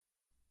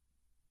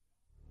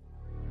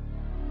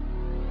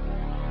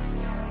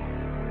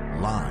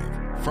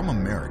Live from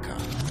America,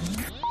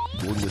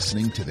 you're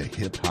listening to the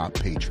Hip Hop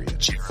Patriot,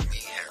 Jeremy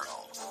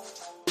Harrell.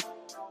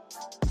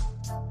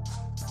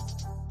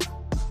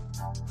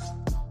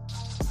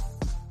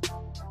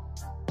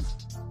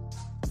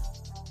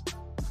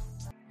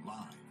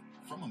 Live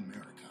from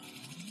America,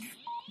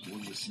 you're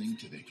listening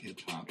to the Hip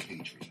Hop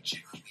Patriot,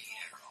 Jeremy Harrell.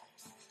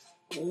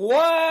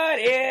 What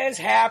is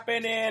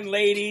happening,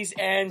 ladies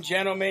and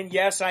gentlemen?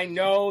 Yes, I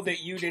know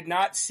that you did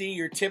not see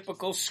your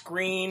typical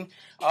screen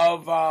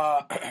of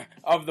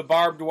the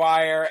barbed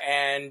wire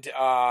and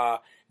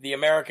the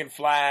American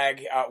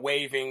flag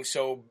waving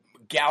so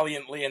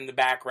gallantly in the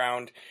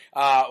background.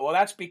 Well,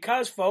 that's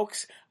because,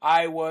 folks,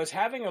 I was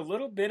having a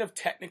little bit of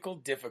technical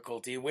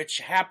difficulty, which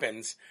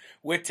happens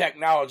with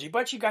technology.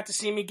 But you got to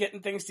see me getting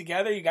things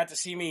together. You got to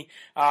see me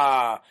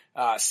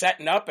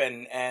setting up,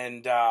 and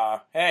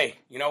hey,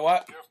 you know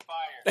what? You're fired.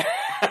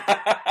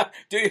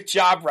 Do your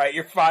job right.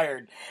 You're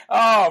fired.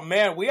 Oh,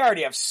 man, we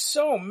already have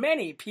so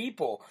many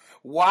people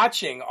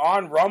watching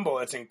on Rumble.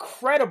 It's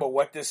incredible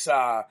what this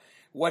app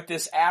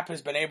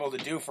has been able to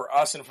do for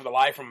us and for the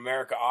Live from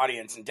America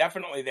audience, and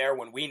definitely there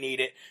when we need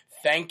it.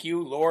 Thank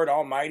you, Lord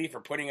Almighty,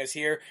 for putting us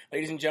here.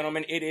 Ladies and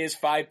gentlemen, it is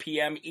 5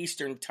 p.m.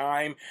 Eastern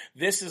Time.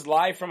 This is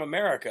Live from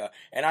America,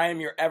 and I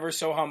am your ever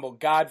so humble,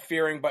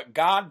 God-fearing, but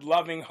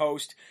God-loving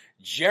host,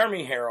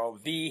 Jeremy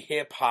Harrell, the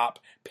hip-hop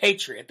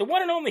patriot. The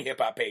one and only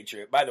hip-hop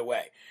patriot, by the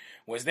way.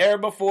 Was there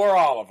before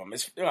all of them.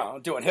 It's,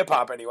 doing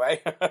hip-hop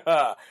anyway.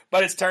 But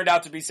it's turned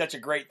out to be such a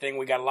great thing.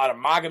 We got a lot of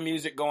MAGA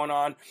music going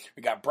on.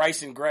 We got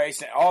Bryson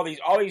Grace and all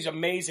these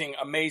amazing,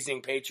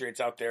 amazing patriots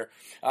out there.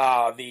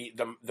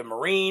 The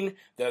Marine,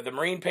 the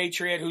Marine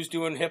Patriot who's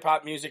doing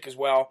hip-hop music as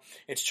well.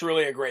 It's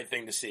truly a great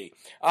thing to see.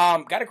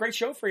 Got a great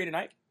show for you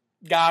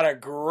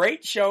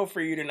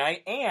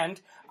tonight.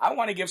 And I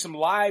want to give some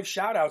live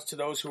shout-outs to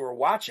those who are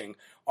watching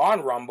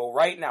on Rumble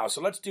right now.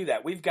 So let's do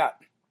that. We've got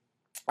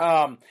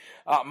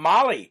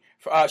Molly,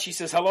 she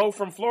says, hello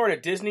from Florida.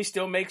 Disney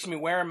still makes me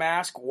wear a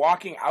mask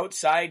walking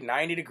outside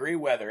 90-degree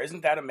weather.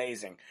 Isn't that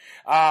amazing?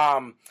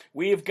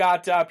 We've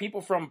got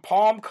people from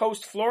Palm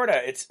Coast,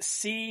 Florida. It's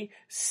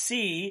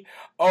C.C.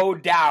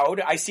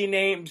 O'Dowd. I see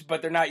names,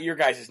 but they're not your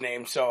guys'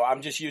 names, so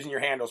I'm just using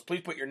your handles.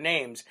 Please put your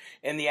names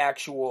in the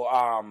actual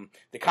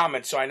the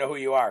comments so I know who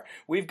you are.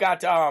 We've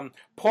got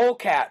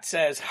Polecat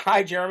says,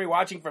 hi, Jeremy,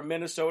 watching from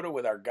Minnesota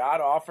with our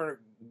god-awful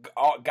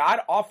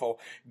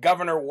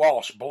Governor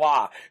Walsh,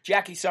 blah.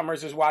 Jackie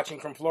Summers is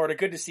watching from Florida.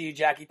 Good to see you,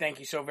 Jackie. Thank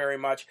you so very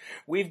much.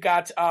 We've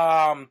got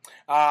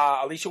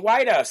Alicia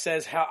Wida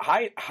says,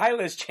 hi,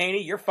 Liz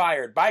Cheney. You're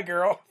fired. Bye,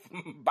 girl.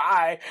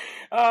 Bye.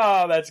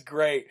 Oh, that's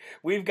great.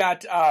 We've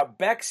got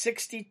Beck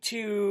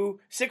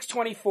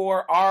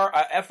 624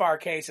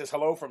 FRK says,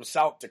 hello from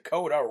South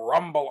Dakota.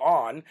 Rumble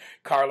on.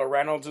 Carla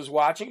Reynolds is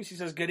watching. She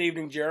says, good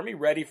evening, Jeremy.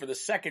 Ready for the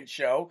second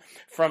show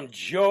from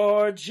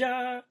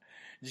Georgia.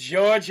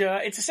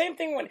 It's the same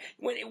thing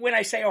when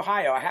I say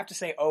Ohio. I have to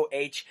say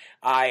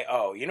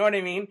Ohio. You know what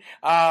I mean?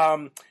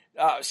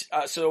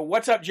 So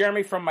what's up,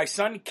 Jeremy? From my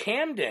son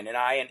Camden and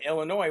I in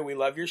Illinois. We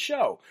love your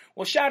show.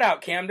 Well, shout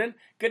out, Camden.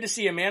 Good to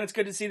see you, man. It's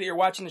good to see that you're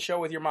watching the show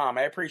with your mom.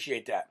 I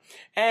appreciate that.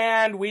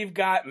 And we've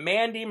got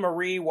Mandy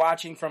Marie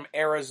watching from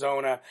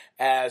Arizona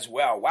as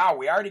well. Wow,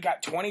 we already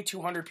got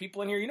 2,200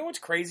 people in here. You know what's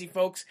crazy,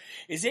 folks?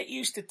 Is it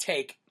used to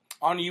take,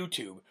 on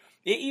YouTube,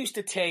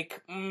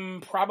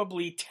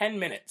 probably 10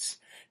 minutes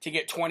to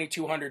get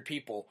 2,200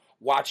 people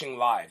watching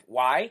live.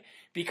 Why?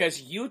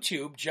 Because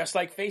YouTube, just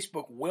like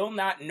Facebook, will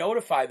not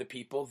notify the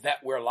people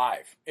that we're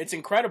live. It's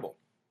incredible.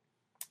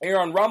 Here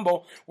on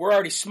Rumble, we're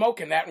already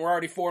smoking that, and we're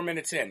already 4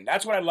 minutes in.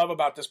 That's what I love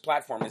about this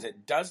platform, is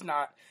it does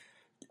not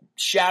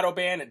shadow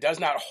ban, it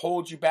does not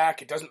hold you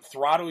back, it doesn't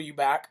throttle you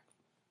back.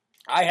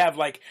 I have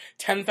like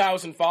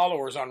 10,000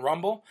 followers on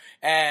Rumble,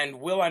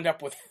 and we'll end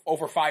up with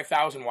over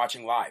 5,000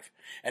 watching live.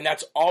 And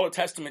that's all a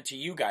testament to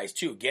you guys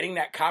too. Getting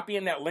that,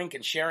 copying that link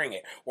and sharing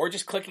it, or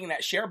just clicking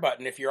that share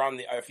button. If you're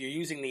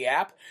using the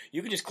app,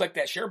 you can just click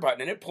that share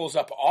button and it pulls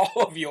up all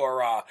of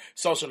your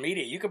social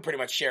media. You can pretty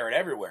much share it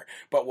everywhere.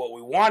 But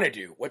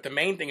what the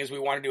main thing is we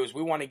want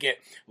to get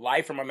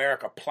Live from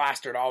America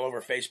plastered all over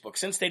Facebook.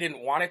 Since they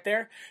didn't want it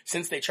there,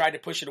 since they tried to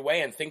push it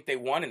away and think they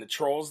won, and the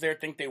trolls there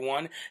think they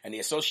won, and the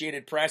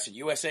Associated Press and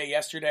USA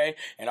Yesterday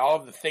and all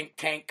of the think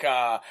tank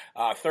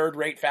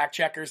third-rate fact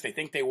checkers, they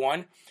think they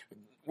won.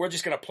 We're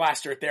just going to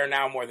plaster it there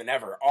now more than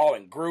ever, all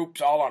in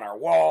groups, all on our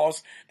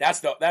walls.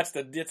 That's the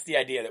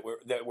idea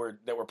that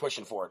we're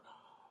pushing for.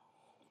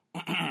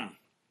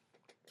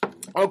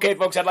 Okay,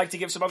 folks, I'd like to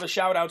give some other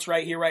shout outs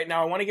right here, right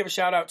now. I want to give a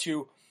shout out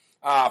to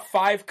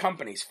 5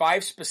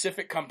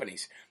 specific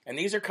companies, and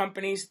these are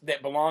companies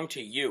that belong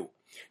to you.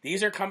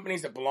 These are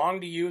companies that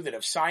belong to you that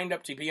have signed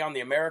up to be on the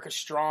America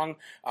Strong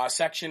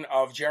section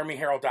of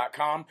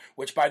JeremyHarrell.com,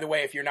 which, by the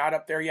way, if you're not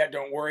up there yet,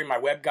 don't worry. My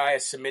web guy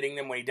is submitting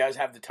them when he does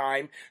have the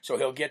time, so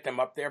he'll get them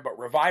up there. But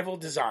Revival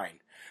Design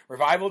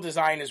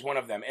is one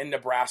of them in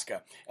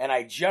Nebraska. And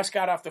I just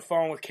got off the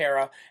phone with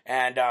Kara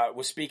and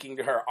was speaking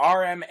to her.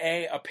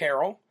 RMA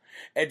Apparel,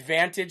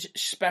 Advantage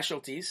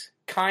Specialties,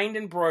 Kind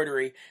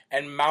Embroidery,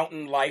 and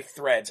Mountain Life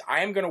Threads. I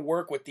am going to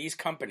work with these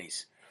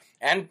companies,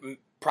 and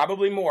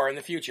probably more in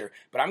the future,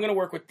 but I'm going to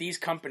work with these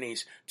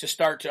companies to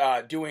start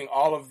doing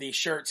all of the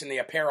shirts and the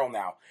apparel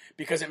now,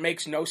 because it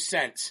makes no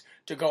sense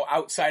to go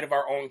outside of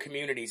our own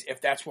communities if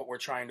that's what we're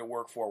trying to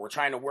work for. We're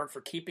trying to work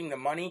for keeping the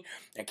money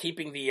and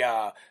keeping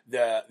the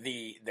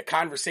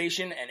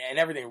conversation and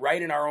everything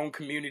right in our own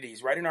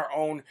communities, right in our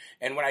own.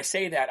 And when I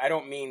say that, I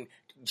don't mean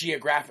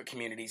geographic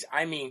communities.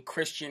 I mean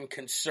Christian,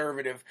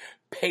 conservative,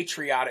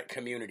 patriotic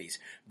communities.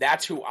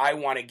 That's who I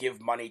want to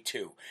give money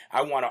to.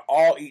 I want to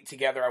all eat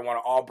together. I want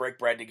to all break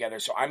bread together.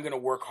 So I'm going to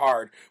work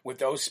hard with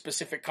those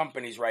specific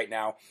companies right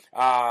now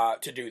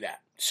to do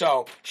that.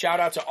 So shout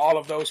out to all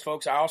of those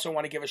folks. I also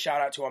want to give a shout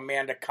out to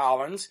Amanda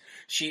Collins.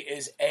 She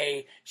is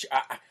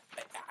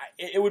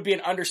it would be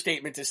an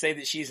understatement to say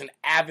that she's an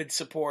avid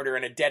supporter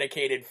and a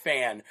dedicated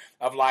fan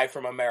of Live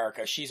from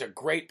America. She's a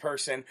great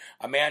person.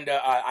 Amanda,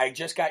 I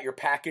just got your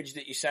package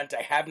that you sent.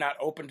 I have not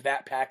opened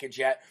that package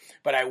yet,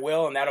 but I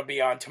will, and that'll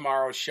be on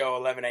tomorrow's show,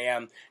 11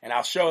 a.m., and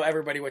I'll show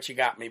everybody what you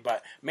got me.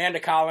 But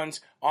Amanda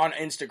Collins on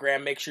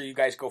Instagram, make sure you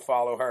guys go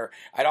follow her.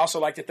 I'd also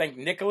like to thank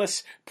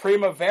Nicholas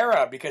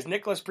Primavera, because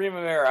Nicholas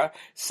Primavera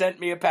sent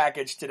me a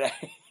package today.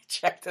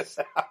 Check this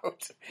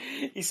out.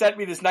 He sent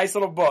me this nice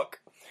little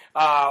book.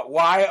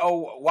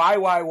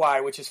 Why,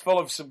 which is full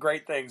of some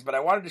great things, but I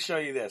wanted to show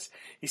you this.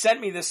 He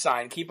sent me this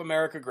sign, Keep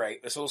America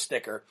Great, this little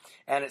sticker,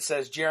 and it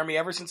says, Jeremy,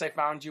 ever since I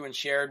found you and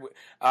shared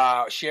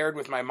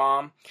with my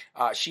mom,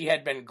 she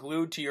had been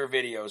glued to your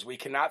videos. We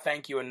cannot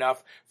thank you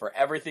enough for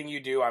everything you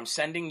do. I'm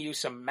sending you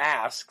some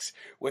masks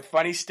with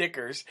funny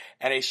stickers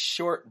and a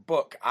short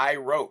book I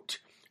wrote.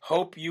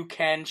 Hope you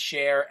can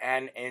share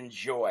and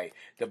enjoy.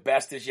 The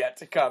best is yet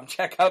to come.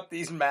 Check out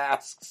these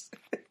masks.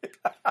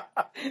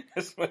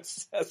 This one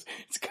says,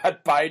 it's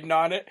got Biden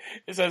on it.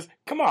 It says,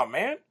 come on,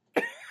 man.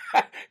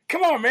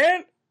 Come on,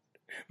 man.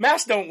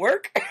 Masks don't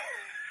work.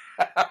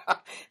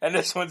 And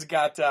this one's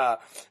got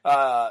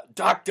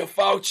Dr.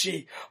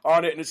 Fauci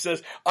on it, and it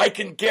says, I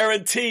can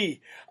guarantee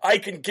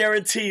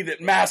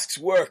that masks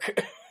work.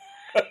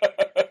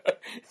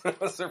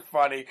 Those are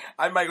funny.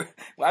 I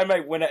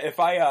might when if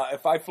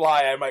I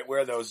fly, I might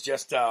wear those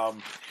just to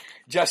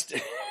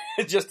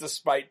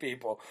spite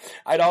people.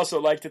 I'd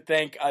also like to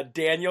thank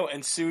Daniel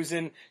and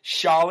Susan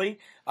Shawley.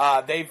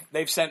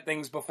 They've sent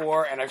things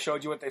before, and I've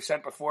showed you what they've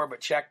sent before.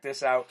 But check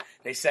this out.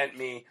 They sent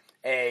me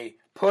a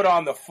put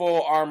on the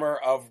full armor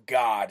of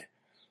God,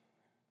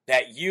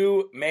 that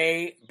you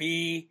may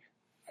be,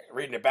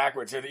 reading it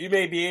backwards here, that you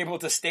may be able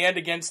to stand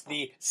against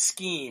the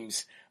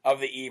schemes of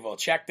the evil.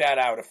 Check that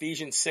out.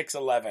 Ephesians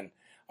 6:11.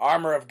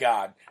 Armor of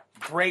God.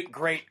 Great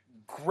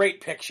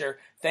picture.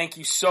 Thank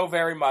you so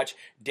very much,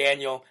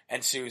 Daniel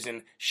and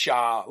Susan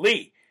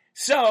Shawley.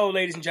 So,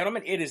 ladies and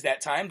gentlemen, it is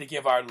that time to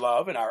give our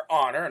love and our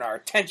honor and our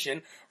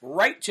attention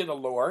right to the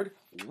Lord,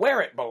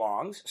 where it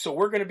belongs. So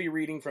we're going to be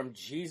reading from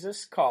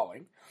Jesus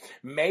Calling,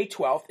 May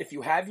 12th. If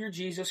you have your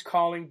Jesus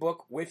Calling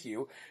book with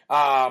you,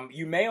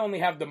 you may only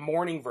have the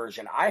morning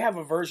version. I have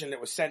a version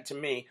that was sent to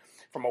me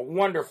from a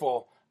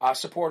wonderful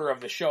supporter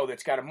of the show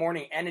that's got a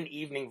morning and an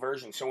evening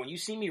version. So when you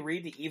see me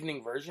read the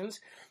evening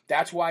versions,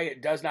 that's why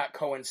it does not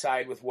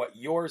coincide with what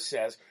yours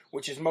says,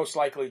 which is most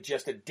likely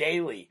just a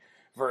daily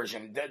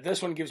version.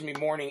 This one gives me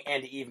morning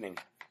and evening.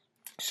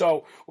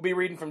 So we'll be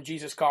reading from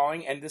Jesus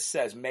Calling, and this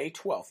says, May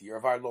 12th, year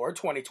of our Lord,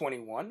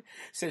 2021,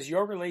 says,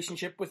 your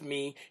relationship with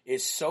me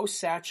is so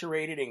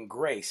saturated in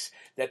grace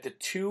that the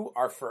two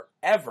are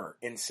forever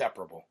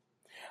inseparable.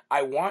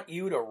 I want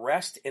you to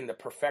rest in the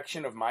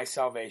perfection of my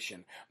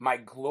salvation. My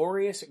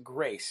glorious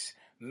grace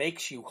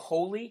makes you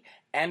holy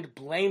and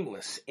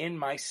blameless in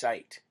my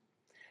sight.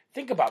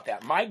 Think about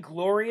that. My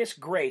glorious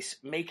grace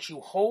makes you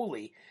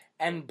holy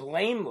and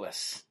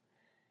blameless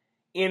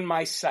in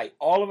my sight.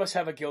 All of us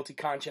have a guilty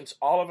conscience.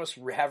 All of us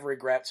have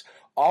regrets.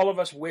 All of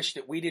us wish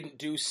that we didn't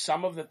do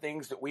some of the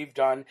things that we've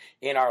done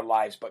in our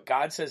lives. But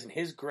God says in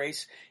His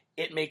grace,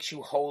 it makes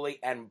you holy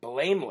and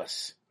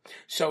blameless.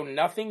 So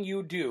nothing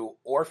you do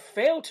or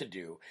fail to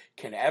do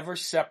can ever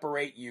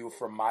separate you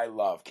from my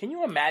love. Can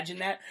you imagine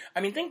that?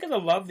 I mean, think of the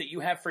love that you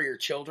have for your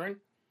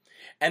children,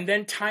 and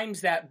then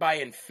times that by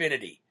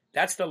infinity.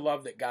 That's the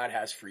love that God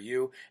has for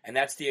you, and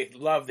that's the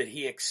love that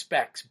He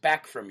expects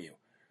back from you.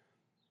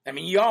 I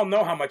mean, you all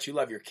know how much you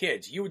love your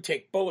kids. You would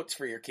take bullets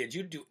for your kids.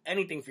 You'd do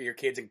anything for your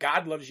kids, and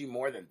God loves you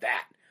more than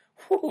that.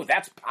 Whew,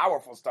 that's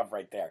powerful stuff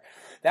right there.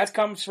 That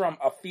comes from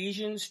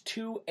Ephesians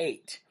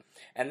 2:8.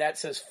 And that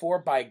says, for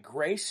by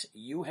grace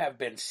you have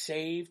been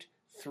saved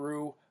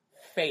through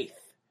faith.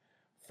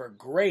 For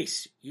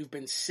grace, you've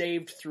been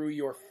saved through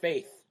your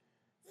faith.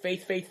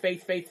 Faith.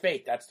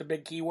 That's the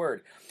big key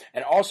word.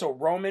 And also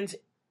Romans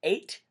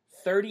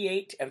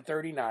 8:38 and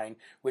 39,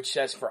 which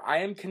says, for I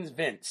am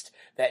convinced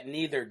that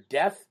neither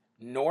death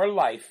nor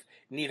life,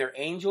 neither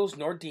angels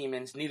nor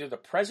demons, neither the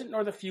present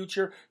nor the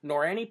future,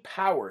 nor any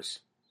powers,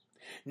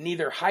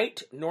 neither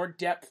height nor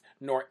depth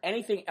nor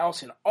anything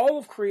else in all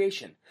of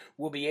creation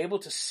will be able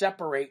to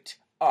separate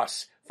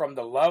us from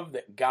the love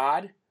that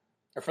God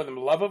or for the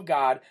love of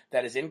God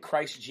that is in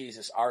Christ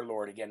Jesus our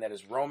Lord. Again, that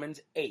is Romans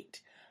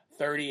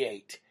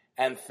 8:38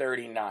 and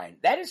 39.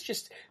 That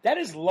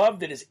is love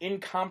that is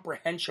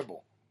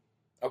incomprehensible.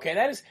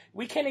 Okay,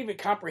 we can't even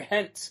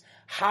comprehend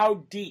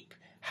how deep,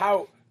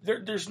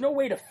 there's no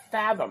way to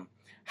fathom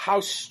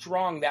how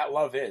strong that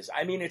love is.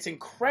 I mean, it's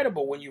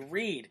incredible when you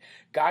read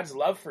God's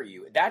love for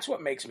you. That's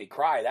what makes me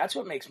cry. That's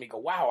what makes me go,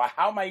 wow,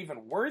 how am I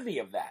even worthy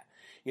of that?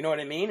 You know what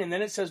I mean? And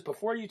then it says,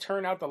 before you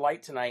turn out the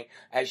light tonight,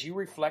 as you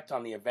reflect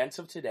on the events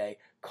of today,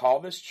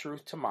 call this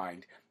truth to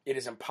mind. It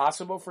is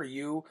impossible for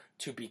you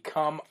to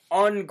become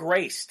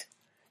ungraced.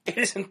 It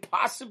is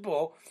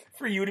impossible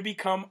for you to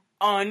become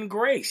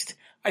ungraced.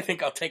 I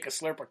think I'll take a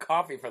slurp of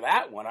coffee for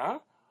that one, huh?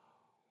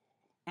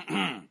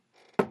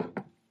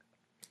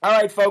 All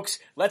right, folks,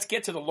 let's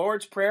get to the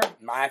Lord's Prayer,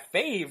 my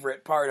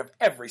favorite part of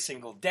every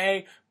single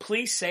day.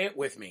 Please say it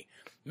with me.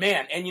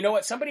 Man, and you know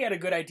what? Somebody had a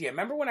good idea.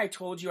 Remember when I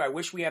told you I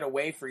wish we had a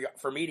way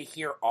for me to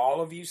hear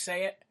all of you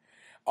say it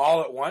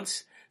all at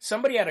once?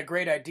 Somebody had a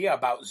great idea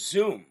about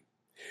Zoom.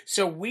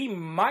 So we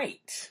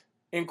might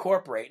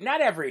incorporate,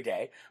 not every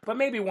day, but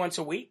maybe once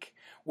a week,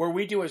 where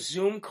we do a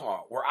Zoom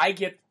call, where I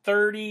get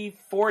 30,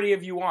 40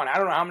 of you on. I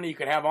don't know how many you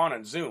can have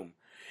on Zoom.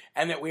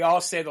 And that we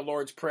all say the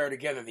Lord's Prayer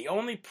together. The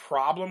only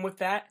problem with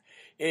that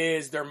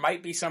is there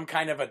might be some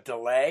kind of a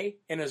delay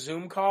in a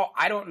Zoom call.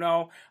 I don't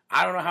know.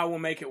 I don't know how we'll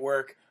make it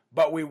work,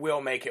 but we will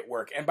make it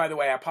work. And by the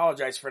way, I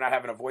apologize for not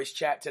having a voice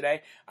chat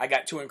today. I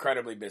got too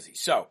incredibly busy.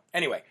 So,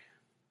 anyway,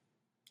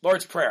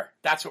 Lord's Prayer.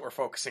 That's what we're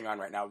focusing on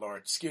right now,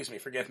 Lord. Excuse me.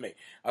 Forgive me.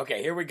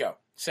 Okay, here we go.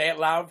 Say it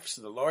loud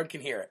so the Lord can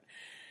hear it.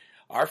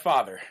 Our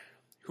Father,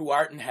 who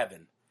art in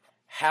heaven,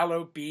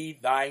 hallowed be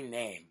thy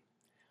name.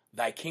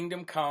 Thy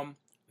kingdom come.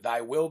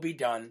 Thy will be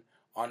done,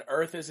 on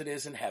earth as it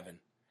is in heaven.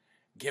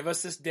 Give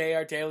us this day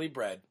our daily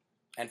bread,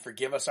 and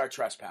forgive us our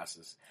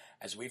trespasses,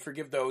 as we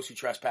forgive those who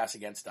trespass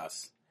against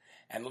us.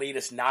 And lead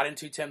us not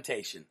into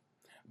temptation,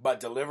 but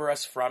deliver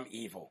us from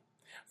evil.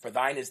 For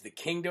thine is the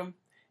kingdom,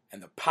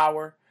 and the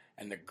power,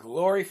 and the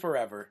glory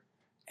forever.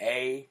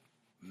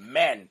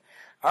 Amen.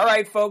 All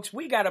right, folks,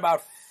 we got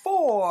about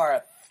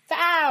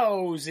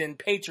 4,000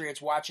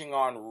 Patriots watching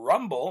on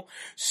Rumble.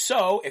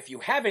 So if you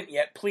haven't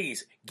yet,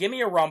 please give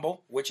me a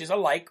Rumble, which is a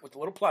like with a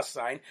little plus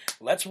sign.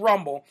 Let's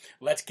Rumble.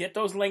 Let's get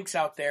those links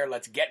out there.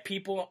 Let's get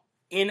people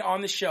in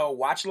on the show,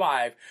 watch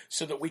live,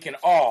 so that we can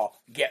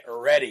all get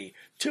ready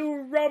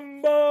to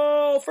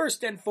Rumble.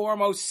 First and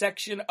foremost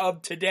section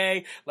of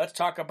today, let's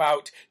talk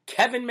about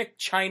Kevin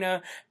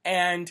McChina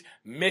and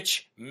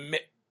Kevin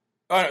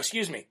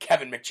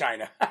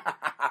McChina.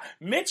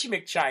 Mitch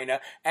McChina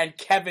and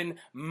Kevin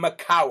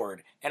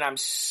McCoward. And I'm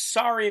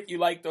sorry if you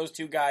like those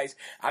two guys.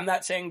 I'm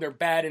not saying they're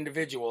bad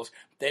individuals.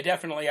 They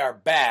definitely are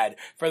bad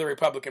for the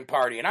Republican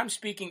Party. And I'm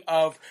speaking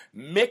of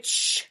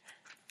Mitch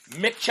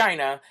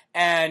McChina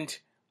and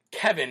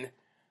Kevin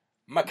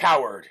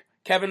McCoward.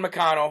 Kevin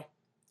McConnell.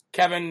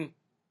 Kevin,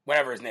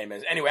 whatever his name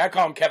is. Anyway, I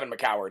call him Kevin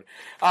McCoward.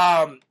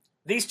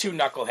 These two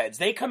knuckleheads,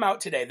 they come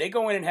out today. They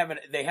go in and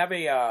they have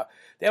a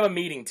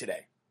meeting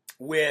today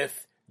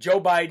with Joe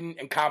Biden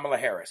and Kamala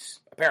Harris,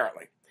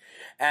 apparently.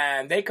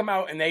 And they come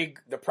out and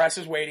the press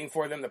is waiting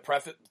for them.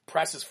 The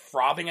press is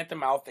frothing at the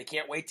mouth. They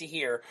can't wait to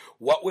hear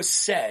what was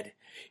said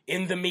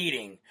in the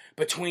meeting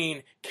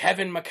between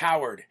Kevin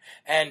McCoward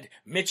and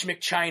Mitch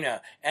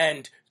McChina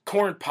and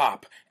Corn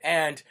Pop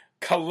and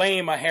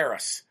Kalama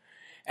Harris.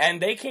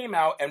 And they came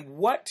out, and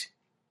what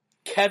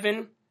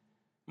Kevin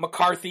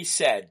McCarthy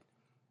said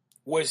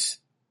was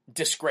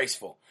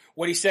disgraceful.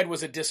 What he said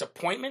was a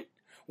disappointment.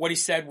 What he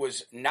said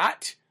was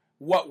not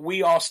what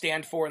we all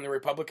stand for in the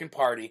Republican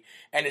Party,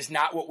 and is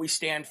not what we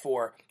stand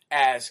for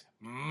as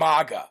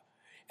MAGA.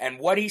 And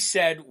what he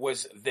said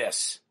was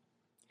this.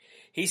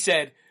 He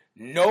said,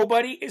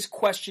 nobody is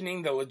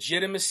questioning the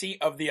legitimacy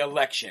of the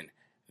election.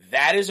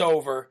 That is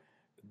over.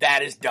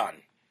 That is done.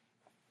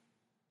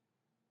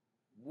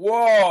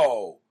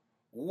 Whoa.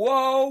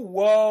 Whoa,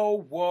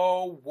 whoa,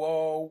 whoa,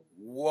 whoa,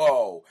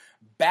 whoa.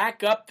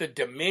 Back up the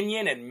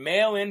Dominion and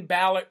mail-in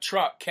ballot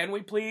truck. Can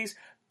we please?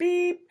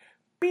 Beep,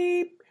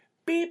 beep,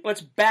 beep.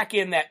 Let's back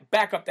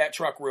up that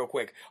truck real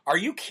quick. Are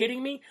you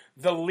kidding me?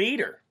 The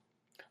leader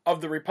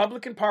of the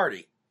Republican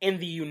Party in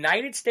the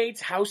United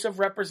States House of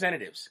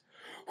Representatives,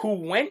 who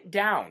went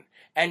down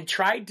and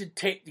tried to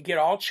get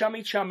all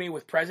chummy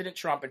with President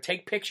Trump and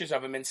take pictures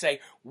of him and say,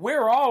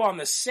 we're all on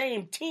the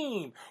same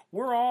team.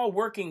 We're all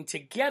working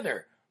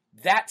together.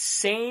 That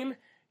same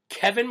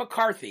Kevin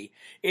McCarthy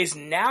is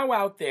now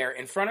out there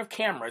in front of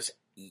cameras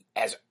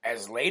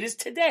as late as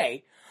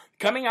today,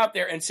 coming out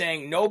there and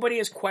saying nobody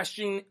is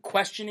questioning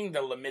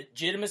the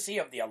legitimacy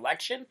of the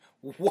election.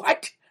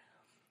 What?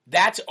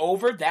 That's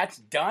over? That's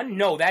done?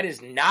 No, that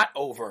is not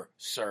over,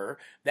 sir.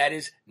 That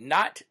is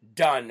not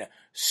done,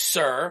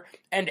 sir.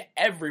 And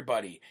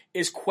everybody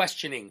is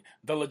questioning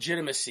the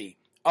legitimacy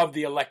of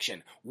the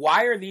election.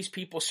 Why are these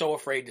people so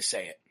afraid to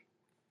say it?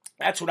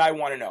 That's what I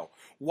want to know.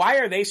 Why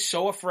are they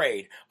so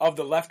afraid of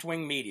the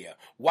left-wing media?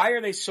 Why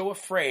are they so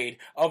afraid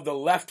of the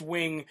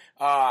left-wing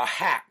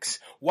hacks?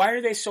 Why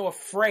are they so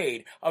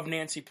afraid of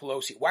Nancy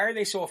Pelosi? Why are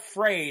they so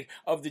afraid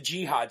of the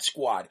Jihad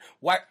Squad?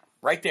 Why,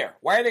 right there.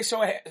 Why are they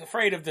so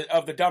afraid of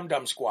the Dum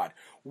Dum Squad?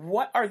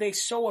 What are they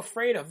so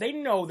afraid of? They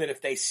know that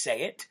if they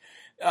say it,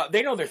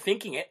 they know they're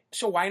thinking it,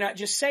 so why not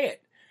just say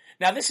it?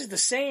 Now, this is the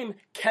same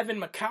Kevin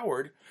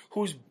McCoward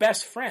who's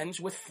best friends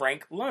with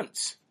Frank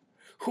Luntz,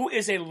 who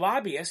is a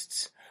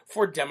lobbyist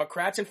for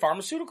Democrats and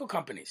pharmaceutical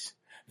companies.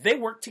 They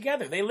work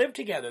together. They live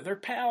together. They're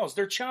pals.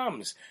 They're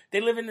chums. They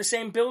live in the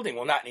same building.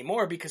 Well, not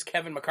anymore because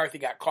Kevin McCarthy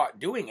got caught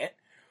doing it.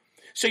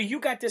 So you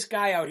got this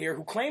guy out here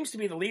who claims to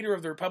be the leader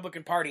of the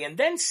Republican Party and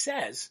then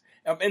says,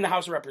 in the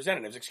House of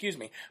Representatives,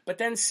 but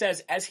then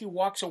says as he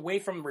walks away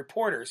from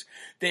reporters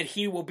that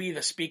he will be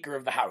the Speaker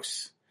of the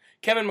House.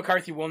 Kevin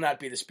McCarthy will not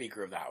be the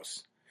Speaker of the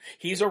House.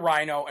 He's a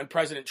rhino, and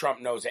President Trump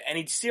knows it. And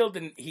he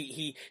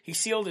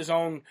sealed his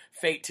own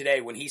fate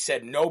today when he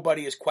said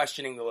nobody is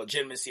questioning the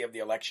legitimacy of the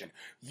election.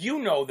 You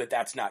know that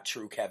that's not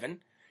true, Kevin.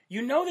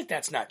 You know that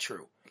that's not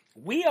true.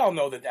 We all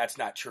know that that's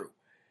not true.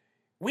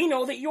 We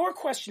know that you're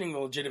questioning the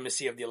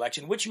legitimacy of the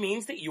election, which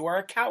means that you are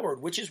a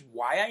coward, which is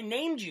why I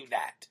named you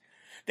that.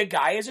 The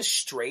guy is a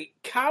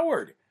straight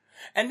coward.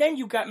 And then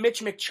you got Mitch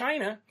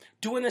McChina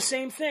doing the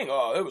same thing.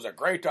 Oh, it was a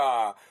great,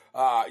 the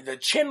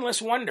chinless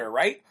wonder,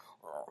 right?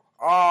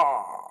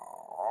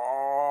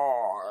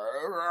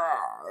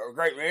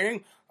 Great meeting.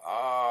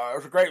 It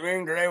was a great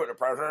meeting today with the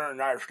President of the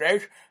United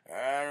States,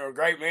 and a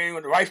great meeting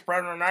with the Vice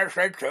President of the United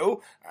States,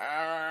 too.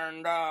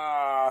 And,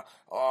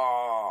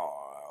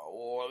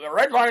 the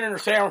red line in the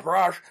sand for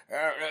us,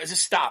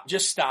 just stop.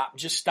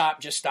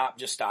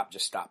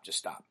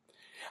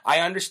 I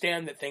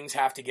understand that things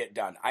have to get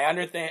done. I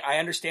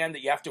understand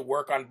that you have to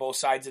work on both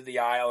sides of the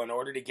aisle in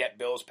order to get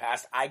bills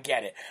passed. I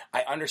get it.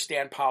 I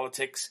understand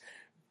politics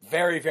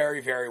very,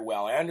 very, very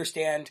well. I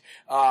understand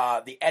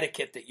the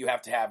etiquette that you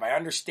have to have. I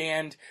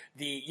understand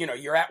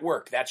you're at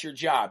work. That's your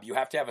job. You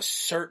have to have a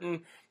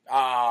certain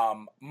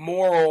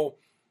moral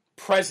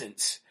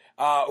presence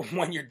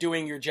when you're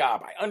doing your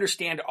job. I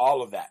understand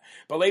all of that.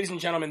 But ladies and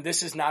gentlemen,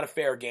 this is not a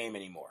fair game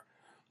anymore.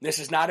 This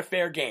is not a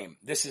fair game.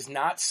 This is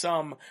not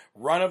some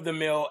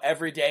run-of-the-mill,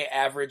 everyday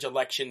average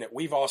election that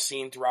we've all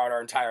seen throughout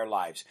our entire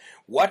lives.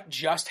 What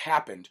just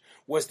happened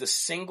was the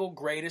single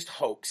greatest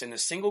hoax and the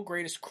single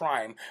greatest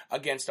crime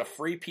against a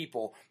free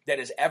people that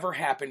has ever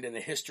happened in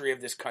the history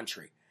of this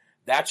country.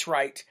 That's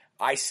right.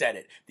 I said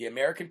it. The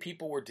American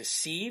people were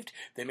deceived.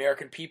 The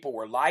American people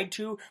were lied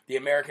to. The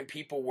American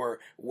people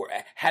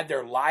had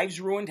their lives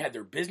ruined, had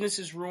their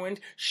businesses ruined,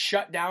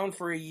 shut down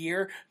for a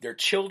year. Their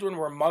children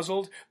were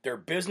muzzled. Their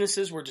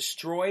businesses were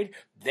destroyed.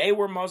 They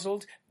were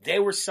muzzled. They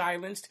were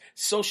silenced.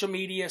 Social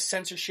media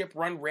censorship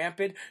run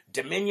rampant.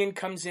 Dominion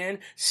comes in,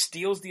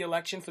 steals the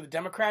election for the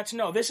Democrats.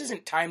 No, this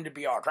isn't time to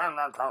be all...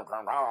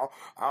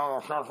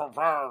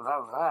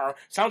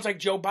 Sounds like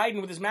Joe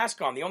Biden with his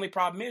mask on. The only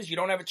problem is you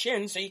don't have a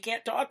chin, so you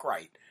can't talk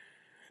right.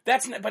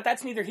 But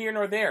that's neither here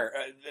nor there.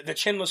 The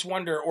chinless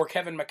wonder or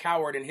Kevin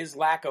McCoward and his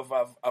lack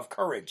of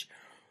courage.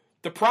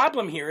 The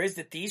problem here is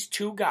that these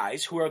two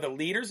guys, who are the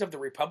leaders of the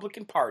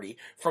Republican Party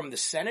from the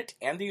Senate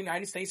and the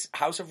United States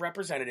House of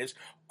Representatives,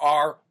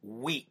 are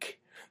weak.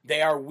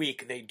 They are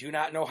weak. They do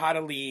not know how to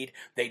lead.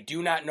 They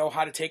do not know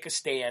how to take a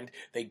stand.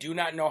 They do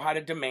not know how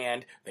to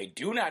demand. They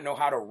do not know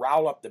how to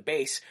rile up the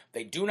base.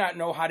 They do not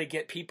know how to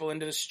get people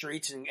into the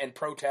streets and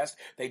protest.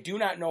 They do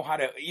not know how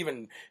to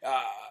even...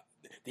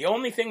 the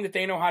only thing that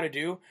they know how to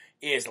do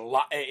is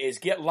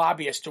get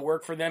lobbyists to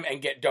work for them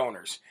and get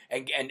donors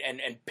and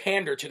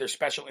pander to their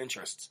special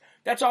interests.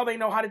 That's all they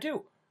know how to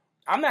do.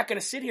 I'm not going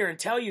to sit here and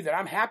tell you that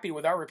I'm happy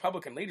with our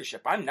Republican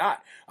leadership. I'm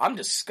not. I'm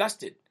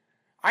disgusted.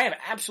 I am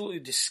absolutely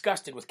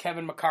disgusted with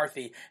Kevin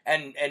McCarthy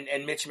and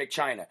Mitch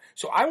McChina.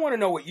 So I want to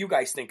know what you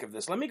guys think of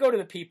this. Let me go to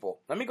the people.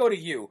 Let me go to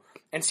you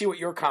and see what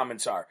your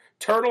comments are.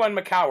 Turtle and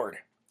McCoward.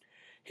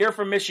 Here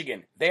from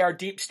Michigan. They are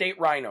deep state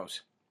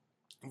rhinos.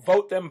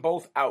 Vote them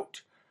both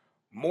out.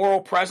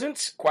 Moral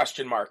presence? ?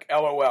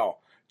 LOL.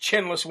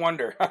 Chinless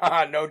wonder?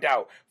 No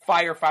doubt.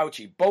 Fire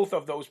Fauci. Both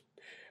of those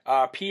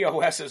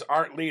POSs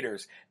aren't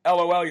leaders.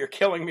 LOL, you're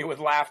killing me with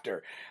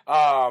laughter.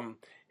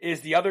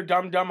 Is the other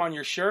dum-dum on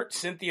your shirt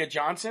Cynthia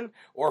Johnson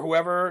or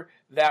whoever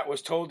that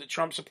was told that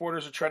Trump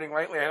supporters are treading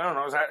lightly? I don't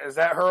know. Is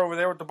that her over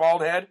there with the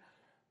bald head?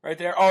 Right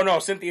there? Oh, no,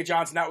 Cynthia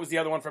Johnson. That was the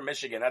other one from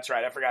Michigan. That's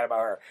right. I forgot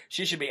about her.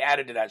 She should be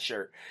added to that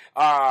shirt.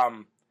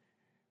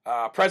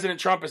 President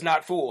Trump is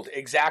not fooled.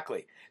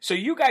 Exactly. So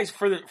you guys,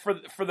 for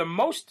the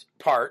most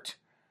part,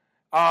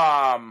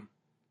 I'm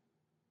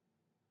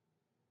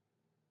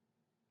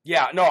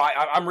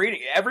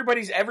reading.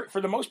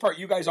 For the most part,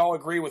 you guys all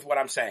agree with what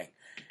I'm saying.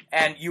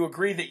 And you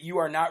agree that you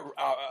are not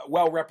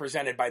well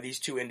represented by these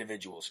two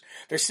individuals.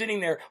 They're sitting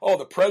there,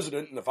 the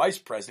president and the vice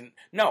president.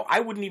 No,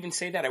 I wouldn't even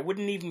say that. I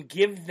wouldn't even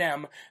give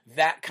them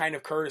that kind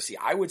of courtesy.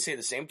 I would say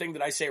the same thing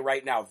that I say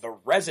right now. The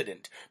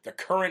resident, the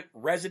current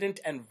resident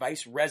and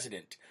vice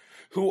resident.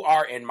 who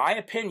are, in my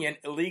opinion,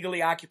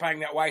 illegally occupying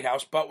that White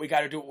House, but we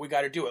got to do what we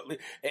got to do.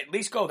 At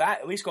least go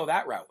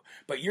that route.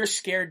 But you're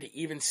scared to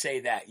even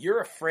say that.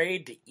 You're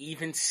afraid to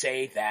even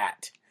say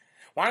that.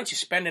 Why don't you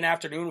spend an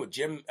afternoon with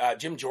Jim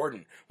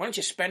Jordan? Why don't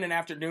you spend an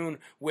afternoon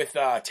with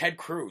Ted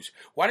Cruz?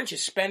 Why don't you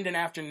spend an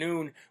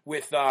afternoon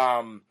with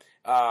Rand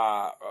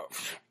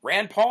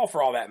Paul,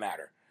 for all that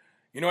matter?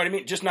 You know what I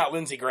mean? Just not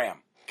Lindsey Graham,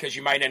 because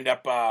you might end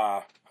up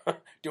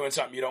doing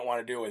something you don't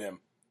want to do with him.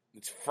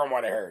 It's from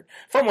what I heard.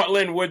 From what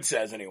Lynn Wood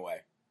says,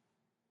 anyway.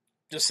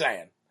 Just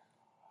saying.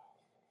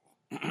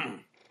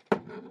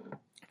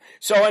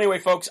 So anyway,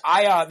 folks,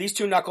 these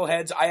two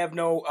knuckleheads, I have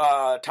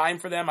no time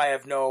for them. I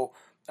have no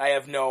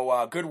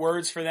good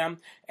words for them,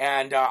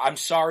 and I'm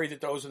sorry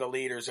that those are the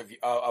leaders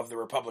of the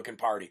Republican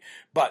Party.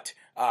 But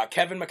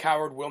Kevin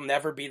McCoward will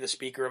never be the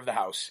Speaker of the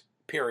House,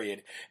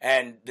 period.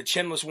 And the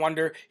Chinless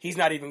Wonder, he's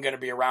not even going to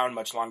be around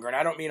much longer. And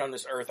I don't mean on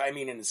this earth, I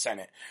mean in the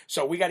Senate.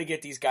 So we got to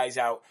get these guys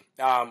out.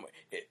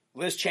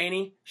 Liz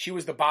Cheney, she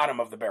was the bottom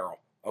of the barrel,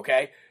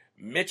 okay?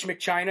 Mitch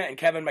McChina and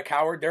Kevin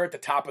McCoward, they're at the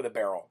top of the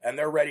barrel, and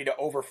they're ready to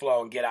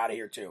overflow and get out of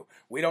here too.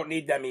 We don't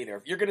need them either.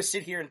 If you're going to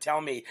sit here and tell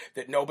me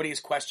that nobody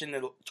is questioning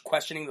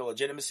the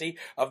legitimacy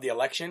of the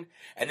election,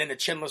 and then the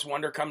Chinless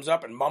Wonder comes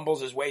up and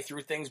mumbles his way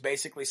through things,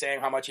 basically saying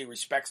how much he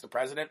respects the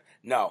president,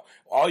 no.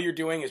 All you're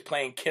doing is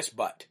playing kiss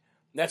butt.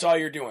 That's all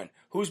you're doing.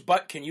 Whose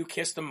butt can you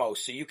kiss the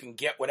most so you can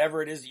get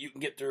whatever it is that you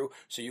can get through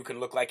so you can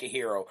look like a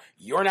hero?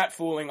 You're not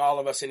fooling all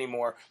of us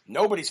anymore.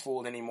 Nobody's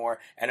fooled anymore.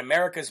 And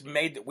America's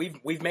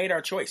we've made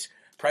our choice.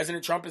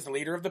 President Trump is the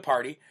leader of the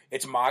party.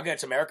 It's MAGA.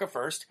 It's America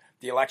first.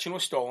 The election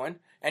was stolen,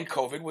 and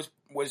COVID was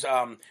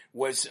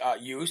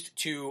used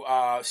to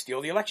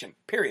steal the election.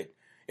 Period.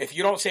 If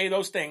you don't say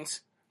those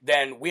things,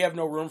 then we have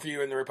no room for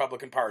you in the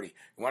Republican Party.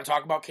 You want to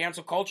talk about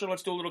cancel culture?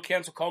 Let's do a little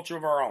cancel culture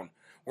of our own.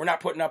 We're not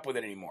putting up with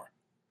it anymore.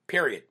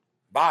 Period.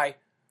 Bye.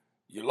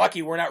 You're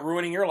lucky we're not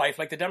ruining your life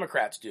like the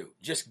Democrats do.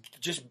 Just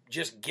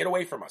get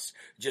away from us.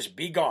 Just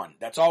be gone.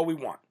 That's all we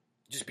want.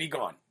 Just be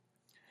gone.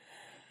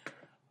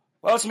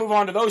 Well, let's move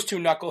on to those two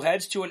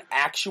knuckleheads to an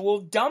actual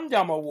Dum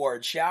Dum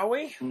Award, shall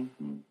we?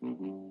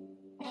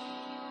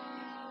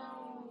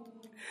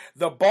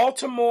 The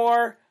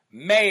Baltimore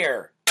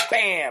Mayor.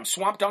 Bam!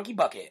 Swamp Donkey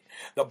Bucket.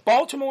 The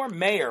Baltimore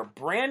Mayor,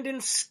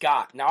 Brandon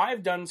Scott. Now,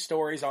 I've done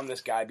stories on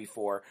this guy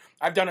before.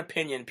 I've done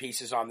opinion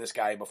pieces on this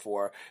guy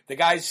before. The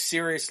guy's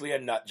seriously a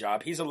nut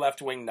job. He's a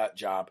left-wing nut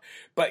job.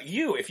 But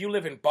if you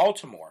live in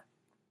Baltimore,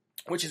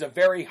 which is a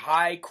very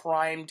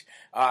high-crimed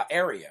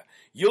area,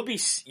 you'll be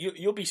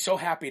so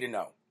happy to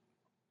know.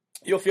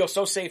 You'll feel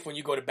so safe when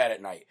you go to bed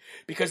at night.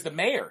 Because the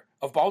mayor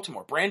of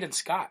Baltimore, Brandon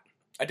Scott,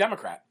 a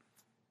Democrat,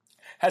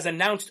 has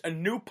announced a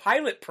new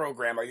pilot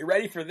program. Are you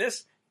ready for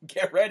this?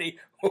 Get ready.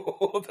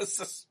 Oh, the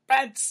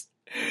suspense.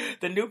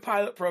 The new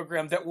pilot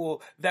program that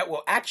will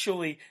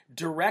actually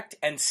direct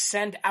and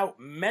send out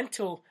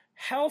mental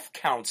health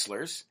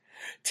counselors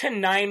to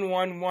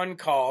 911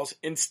 calls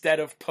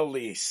instead of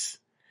police.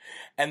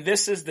 And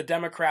this is the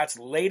Democrats'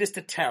 latest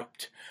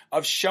attempt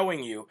of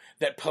showing you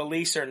that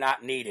police are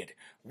not needed.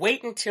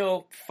 Wait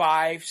until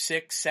 5,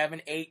 6,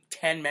 7, 8,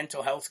 10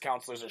 mental health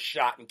counselors are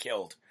shot and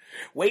killed.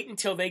 Wait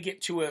until they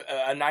get to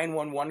a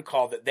 911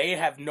 call that they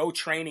have no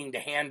training to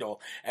handle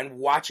and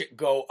watch it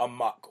go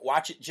amok.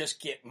 Watch it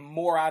just get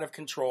more out of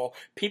control.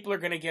 People are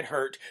going to get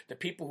hurt. The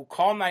people who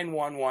call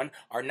 911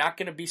 are not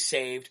going to be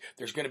saved.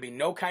 There's going to be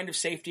no kind of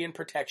safety and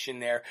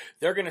protection there.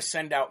 They're going to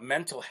send out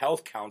mental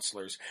health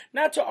counselors,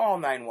 not to all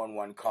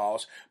 911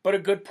 calls, but a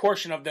good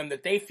portion of them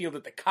that they feel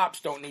that the cops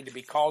don't need to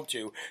be called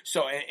to,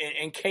 so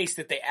in case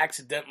that they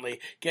accidentally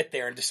get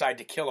there and decide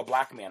to kill a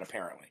black man,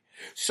 apparently.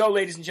 So,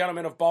 ladies and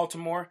gentlemen of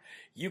Baltimore,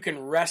 you can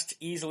rest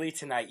easily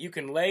tonight. You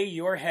can lay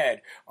your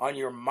head on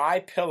your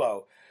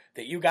MyPillow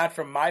that you got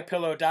from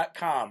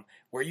MyPillow.com,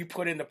 where you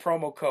put in the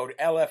promo code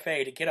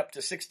LFA to get up to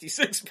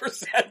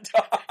 66%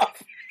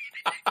 off.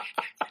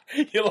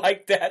 You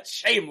like that?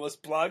 Shameless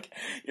plug.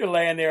 You're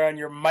laying there on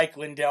your Mike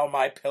Lindell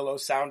MyPillow,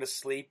 sound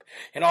asleep,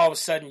 and all of a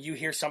sudden you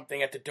hear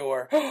something at the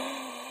door.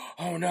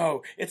 Oh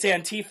no, it's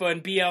Antifa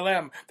and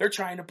BLM. They're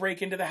trying to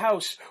break into the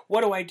house.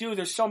 What do I do?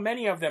 There's so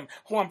many of them.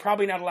 Oh, I'm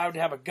probably not allowed to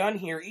have a gun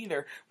here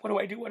either. What do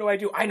I do? What do I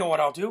do? I know what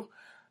I'll do.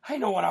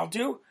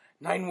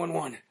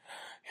 911.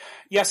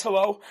 Yes,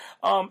 hello.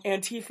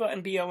 Antifa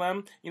and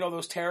BLM,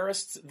 those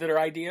terrorists that are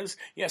ideas.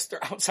 Yes,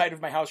 they're outside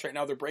of my house right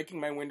now. They're breaking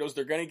my windows.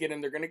 They're going to get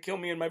in. They're going to kill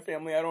me and my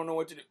family. I don't know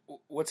what to do.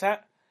 What's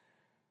that?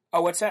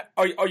 Oh, what's that?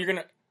 You're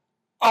going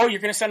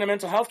to send a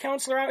mental health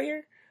counselor out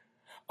here?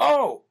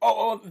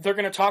 They're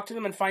going to talk to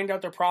them and find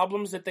out their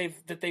problems that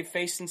they've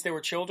faced since they were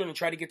children and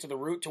try to get to the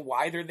root to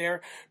why they're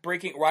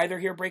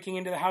here breaking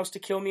into the house to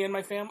kill me and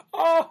my family.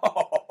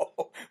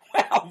 Oh,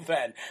 well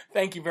then.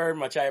 Thank you very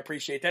much. I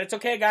appreciate that. It's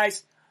okay,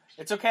 guys.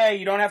 It's okay.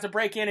 You don't have to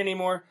break in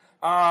anymore.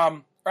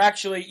 Or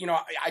actually,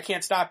 I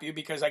can't stop you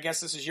because I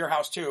guess this is your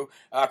house too,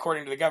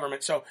 according to the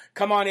government. So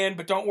come on in,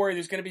 but don't worry.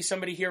 There's going to be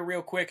somebody here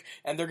real quick,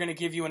 and they're going to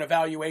give you an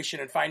evaluation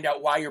and find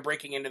out why you're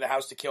breaking into the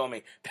house to kill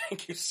me.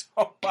 Thank you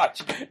so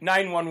much.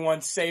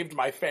 911 saved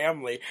my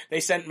family. They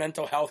sent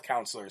mental health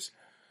counselors.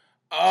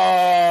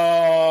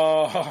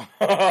 Oh,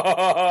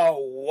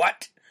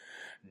 what?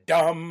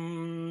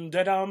 Dumb,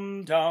 da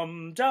dum,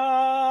 dum,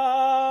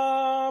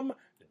 dumb,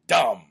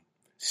 dumb.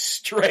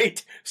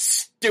 Straight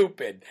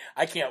stupid.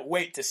 I can't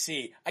wait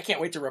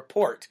to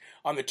report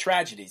on the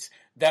tragedies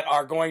that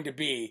are going to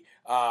be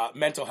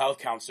mental health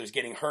counselors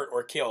getting hurt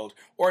or killed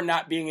or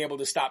not being able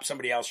to stop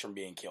somebody else from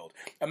being killed.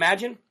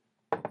 Imagine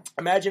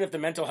if the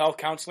mental health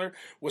counselor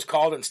was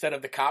called instead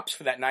of the cops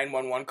for that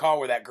 911 call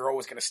where that girl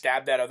was going to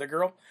stab that other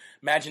girl.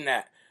 Imagine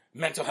that.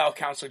 Mental health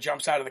counselor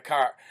jumps out of the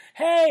car.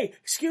 Hey,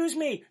 excuse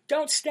me,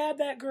 don't stab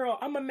that girl.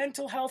 I'm a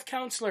mental health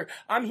counselor.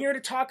 I'm here to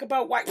talk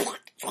about why.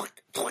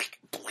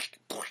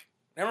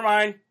 Never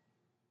mind.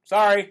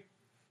 Sorry.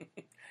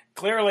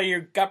 Clearly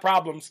you got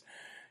problems.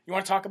 You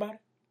want to talk about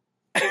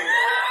it?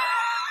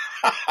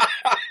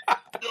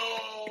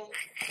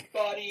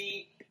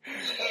 Nobody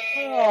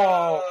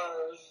cares.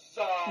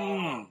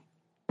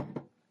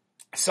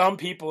 Some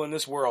people in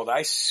this world,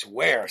 I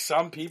swear,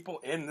 some people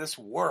in this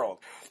world.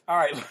 All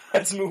right,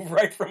 let's move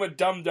right from a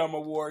Dum Dum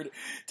Award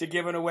to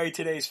giving away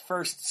today's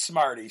first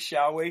Smartie,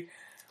 shall we?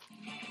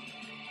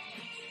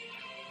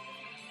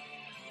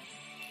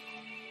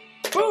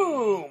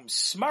 Boom!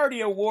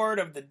 Smartie Award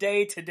of the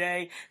day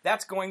today.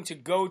 That's going to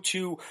go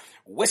to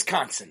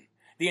Wisconsin.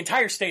 The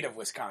entire state of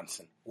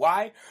Wisconsin.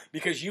 Why?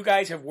 Because you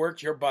guys have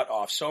worked your butt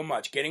off so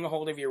much, getting a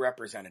hold of your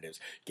representatives,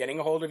 getting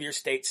a hold of your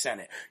state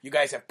senate. You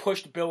guys have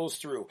pushed bills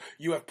through.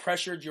 You have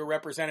pressured your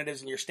representatives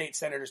and your state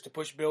senators to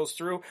push bills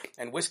through,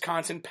 and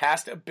Wisconsin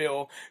passed a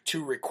bill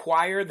to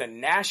require the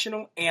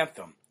national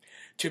anthem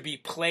to be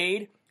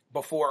played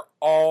before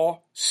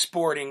all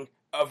sporting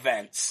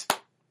events.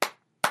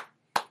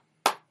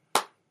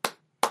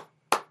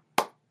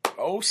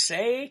 Oh,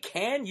 say,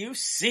 can you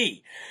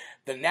see?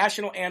 The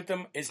national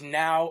anthem is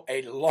now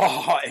a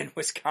law in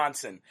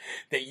Wisconsin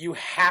that you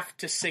have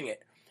to sing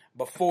it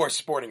before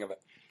sporting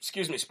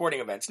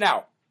events.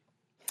 Now,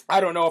 I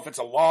don't know if it's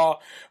a law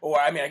or,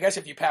 I guess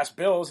if you pass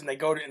bills and they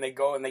go and they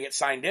get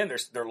signed in,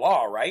 they're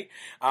law, right?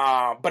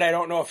 But I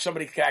don't know if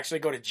somebody could actually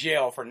go to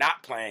jail for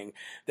not playing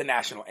the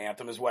national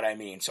anthem is what I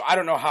mean. So I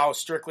don't know how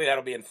strictly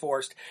that'll be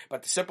enforced,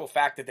 but the simple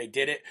fact that they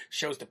did it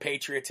shows the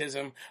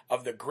patriotism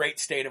of the great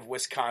state of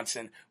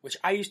Wisconsin, which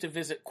I used to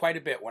visit quite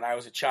a bit when I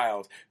was a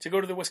child, to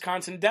go to the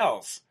Wisconsin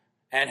Dells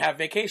and have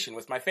vacation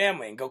with my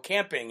family and go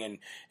camping and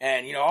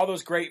you know, all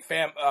those great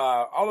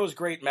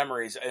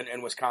memories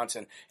in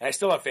Wisconsin. And I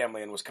still have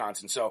family in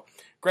Wisconsin. So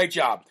great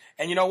job.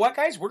 And you know what,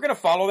 guys? We're going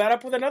to follow that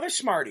up with another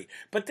Smartie.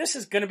 But this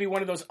is going to be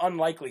one of those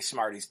unlikely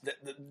Smarties.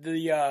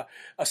 A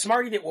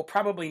Smartie that will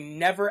probably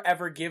never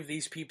ever give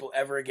these people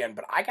ever again.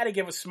 But I got to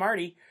give a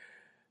Smartie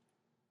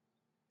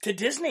to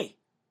Disney.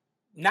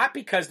 Not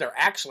because they're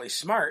actually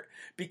smart,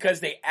 because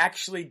they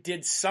actually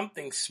did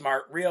something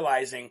smart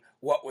realizing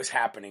what was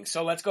happening.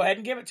 So let's go ahead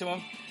and give it to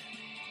them.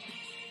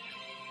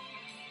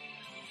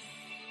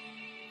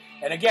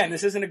 And again,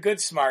 this isn't a good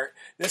smart.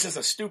 This is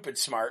a stupid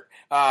smart.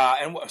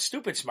 And a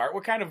stupid smart,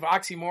 what kind of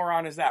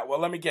oxymoron is that? Well,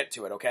 let me get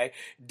to it, okay?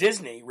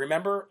 Disney,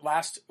 remember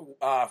last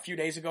few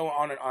days ago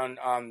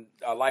on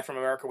Live from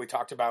America, we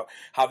talked about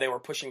how they were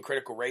pushing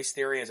critical race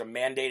theory as a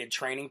mandated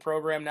training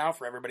program now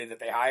for everybody that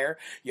they hire.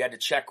 You had to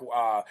check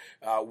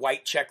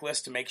white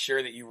checklist to make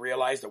sure that you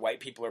realize that white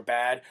people are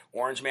bad,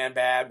 orange man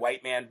bad,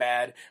 white man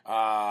bad,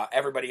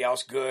 everybody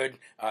else good,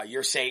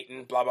 you're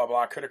Satan, blah, blah,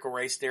 blah, critical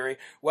race theory.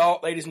 Well,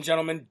 ladies and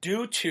gentlemen,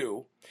 due to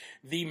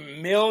the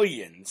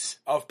millions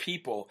of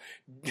people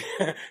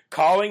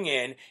calling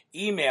in,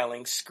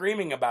 emailing,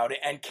 screaming about it,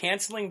 and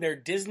canceling their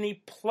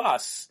Disney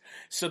Plus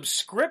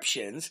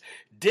subscriptions,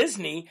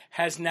 Disney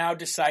has now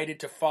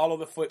decided to follow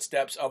the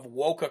footsteps of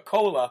Woka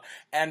Cola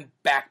and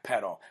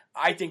backpedal.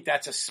 I think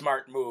that's a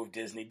smart move,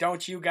 Disney.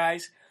 Don't you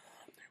guys?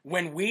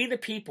 When we, the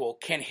people,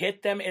 can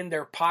hit them in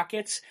their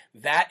pockets,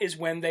 that is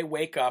when they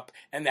wake up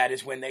and that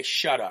is when they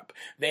shut up.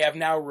 They have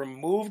now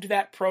removed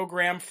that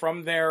program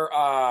from their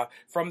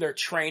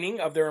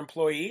training of their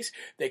employees.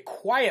 They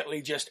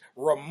quietly just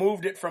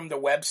removed it from the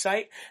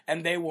website,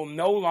 and they will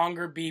no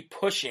longer be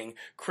pushing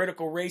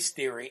critical race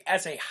theory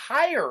as a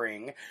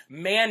hiring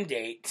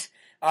mandate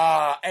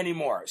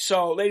anymore.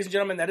 So, ladies and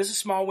gentlemen, that is a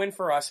small win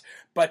for us,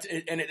 but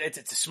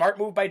it's a smart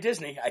move by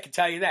Disney. I can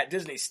tell you that.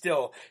 Disney's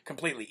still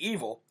completely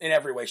evil in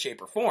every way,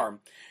 shape, or form.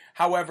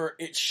 However,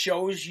 it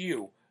shows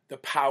you the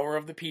power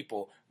of the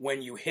people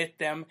when you hit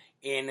them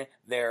in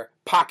their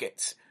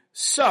pockets.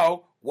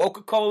 So,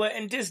 Woka Cola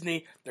and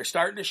Disney, they're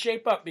starting to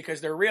shape up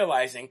because they're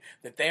realizing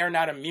that they are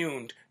not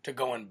immune to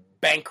going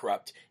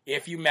bankrupt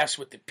if you mess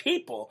with the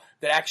people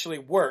that actually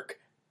work,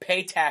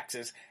 pay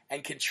taxes,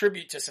 and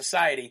contribute to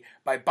society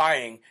by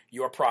buying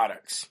your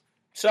products.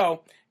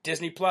 So,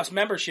 Disney Plus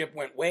membership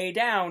went way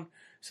down,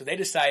 so they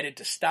decided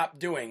to stop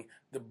doing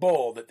the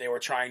bull that they were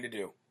trying to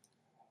do.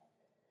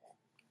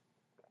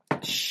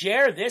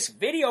 Share this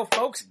video,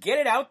 folks. Get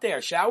it out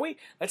there, shall we?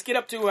 Let's get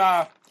up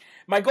to,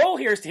 my goal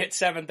here is to hit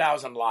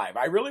 7,000 live.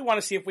 I really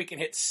want to see if we can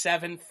hit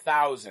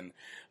 7,000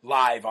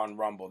 live on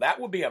Rumble.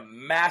 That would be a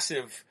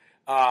massive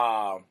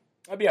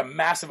That'd be a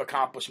massive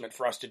accomplishment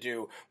for us to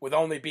do with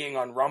only being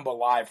on Rumble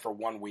Live for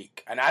 1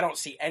 week. And I don't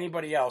see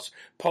anybody else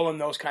pulling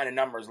those kind of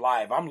numbers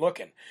live. I'm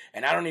looking.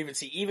 And I don't even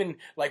see, even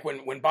like when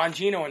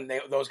Bongino and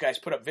those guys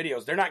put up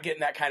videos, they're not getting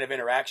that kind of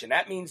interaction.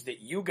 That means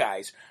that you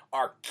guys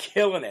are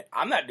killing it.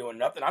 I'm not doing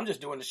nothing. I'm just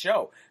doing the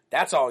show.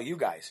 That's all you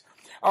guys.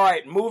 All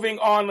right, moving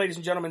on, ladies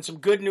and gentlemen. Some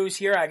good news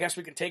here. I guess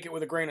we can take it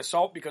with a grain of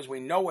salt because we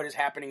know what is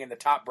happening in the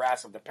top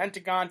brass of the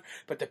Pentagon.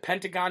 But the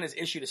Pentagon has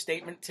issued a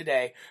statement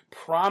today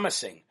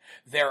promising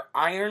their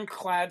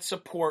ironclad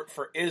support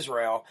for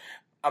Israel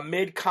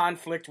amid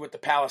conflict with the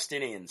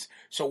Palestinians.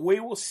 So we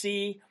will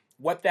see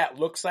what that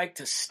looks like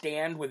to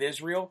stand with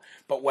Israel.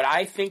 But what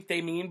I think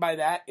they mean by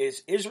that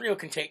is Israel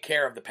can take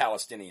care of the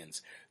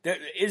Palestinians.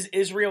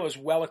 Israel is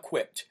well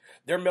equipped.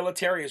 Their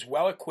military is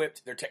well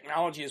equipped. Their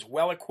technology is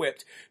well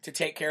equipped to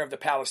take care of the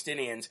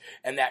Palestinians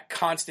and that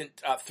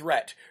constant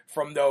threat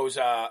from those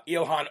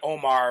Ilhan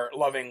Omar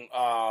loving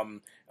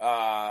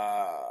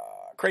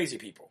crazy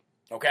people.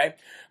 Okay?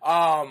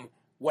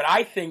 What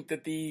I think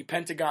that the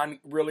Pentagon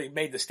really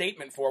made the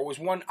statement for was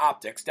one,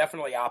 optics,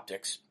 definitely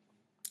optics.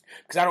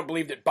 Because I don't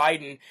believe that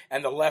Biden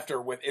and the left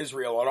are with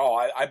Israel at all.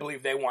 I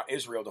believe they want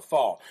Israel to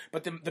fall.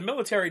 But the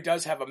military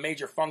does have a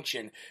major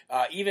function,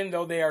 even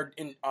though they are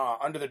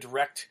under the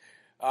direct,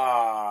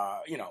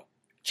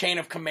 chain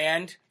of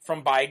command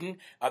from Biden.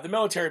 The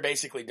military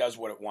basically does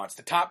what it wants.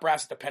 The top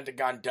brass at the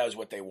Pentagon does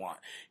what they want.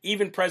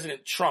 Even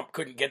President Trump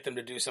couldn't get them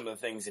to do some of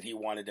the things that he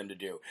wanted them to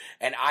do.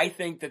 And I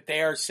think that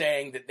they are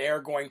saying that they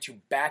are going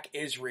to back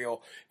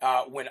Israel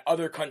when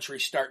other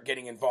countries start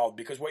getting involved.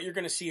 Because what you're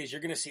going to see is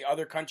you're going to see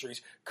other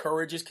countries.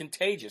 Courage is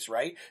contagious,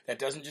 right? That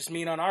doesn't just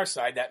mean on our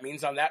side. That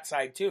means on that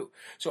side too.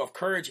 So if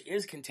courage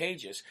is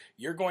contagious,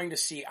 you're going to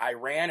see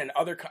Iran and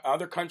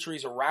other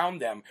countries around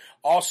them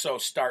also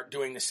start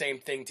doing the same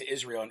thing to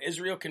Israel. And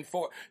Israel can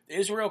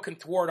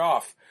thwart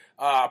off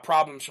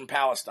problems from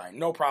Palestine,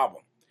 no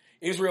problem.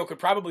 Israel could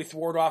probably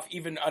thwart off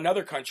even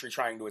another country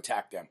trying to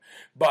attack them.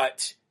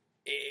 But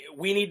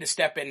we need to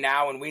step in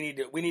now, and we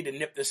need to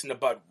nip this in the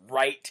bud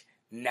right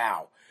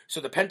now. So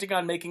the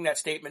Pentagon making that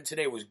statement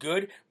today was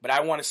good, but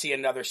I want to see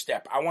another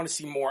step. I want to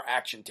see more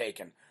action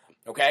taken.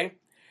 Okay?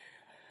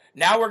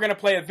 Now we're going to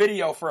play a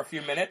video for a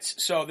few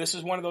minutes. So this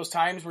is one of those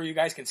times where you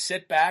guys can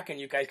sit back and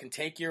you guys can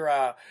take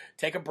a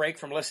break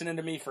from listening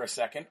to me for a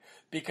second,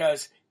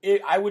 because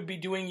I would be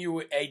doing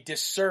you a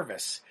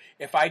disservice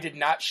if I did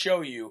not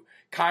show you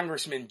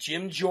Congressman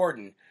Jim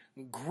Jordan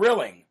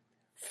grilling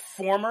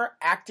former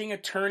acting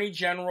Attorney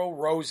General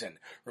Rosen.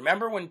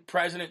 Remember when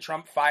President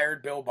Trump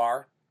fired Bill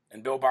Barr?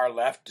 And Bill Barr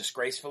left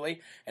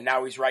disgracefully, and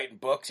now he's writing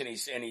books, and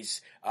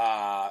he's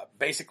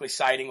basically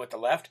siding with the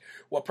left.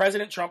 Well,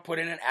 President Trump put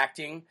in an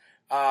acting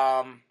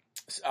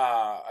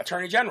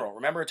Attorney General.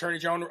 Remember Attorney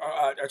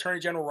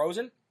General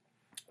Rosen?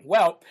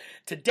 Well,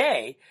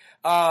 today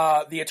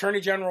the Attorney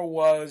General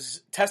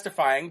was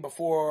testifying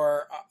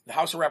before the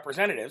House of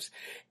Representatives,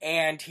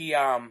 and he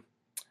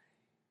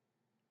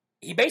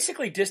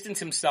basically distanced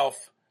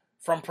himself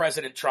from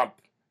President Trump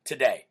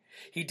today.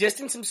 He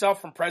distanced himself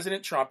from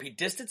President Trump. He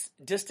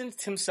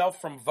distanced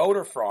himself from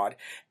voter fraud,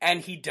 and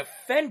he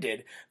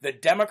defended the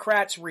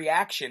Democrats'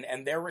 reaction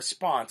and their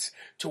response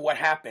to what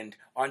happened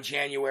on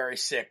January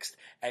 6th.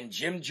 And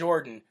Jim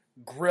Jordan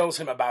grills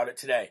him about it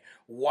today.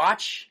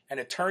 Watch an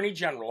attorney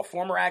general, a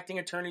former acting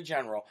attorney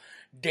general,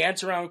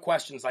 dance around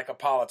questions like a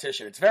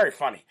politician. It's very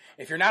funny.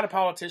 If you're not a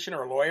politician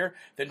or a lawyer,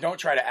 then don't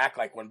try to act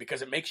like one,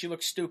 because it makes you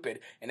look stupid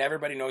and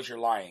everybody knows you're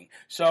lying.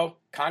 So,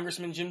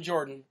 Congressman Jim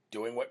Jordan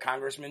doing what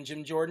Congressman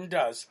Jim Jordan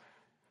does.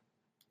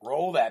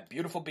 Roll that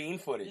beautiful bean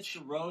footage.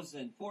 Mr.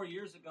 Rosen, 4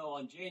 years ago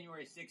on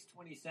January 6,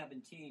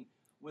 2017,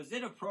 was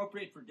it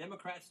appropriate for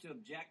Democrats to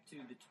object to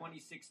the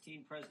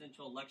 2016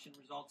 presidential election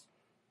results?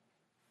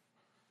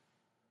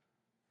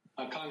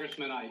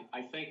 Congressman,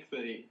 I think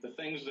the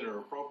things that are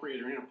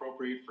appropriate or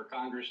inappropriate for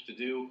Congress to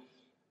do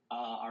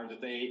are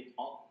that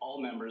all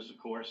members, of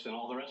course, and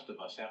all the rest of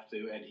us have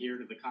to adhere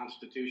to the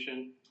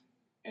Constitution.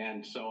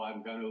 And so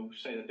I'm going to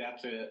say that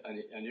that's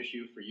an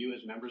issue for you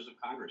as members of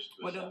Congress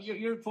to assess. Well,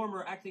 you're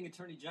former acting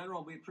attorney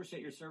general. We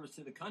appreciate your service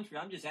to the country.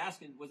 I'm just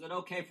asking, was it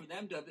okay for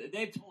them to?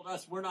 They've told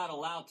us we're not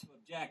allowed to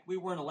object. We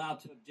weren't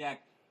allowed to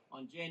object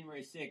on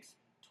January 6th.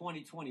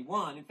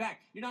 2021. In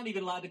fact, you're not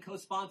even allowed to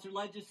co-sponsor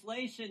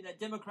legislation that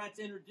Democrats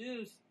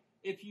introduced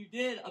if you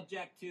did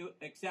object to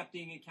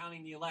accepting and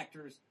counting the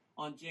electors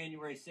on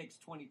January 6,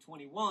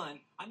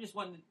 2021. I'm just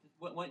wanting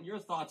your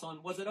thoughts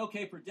on, was it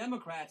okay for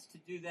Democrats to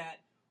do that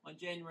on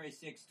January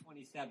 6,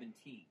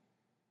 2017?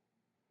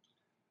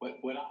 What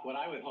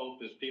I would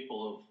hope is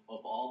people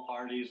of all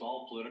parties,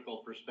 all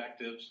political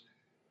perspectives,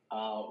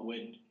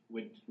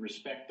 would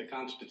respect the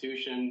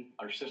Constitution,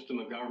 our system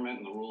of government,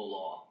 and the rule of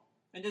law.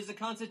 And does the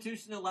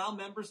Constitution allow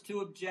members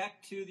to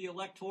object to the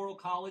Electoral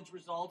College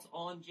results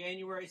on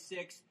January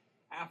 6th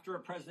after a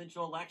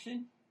presidential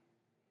election?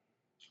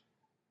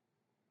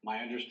 My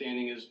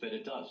understanding is that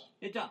it does.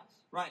 It does,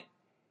 right.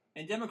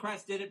 And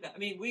Democrats did it. I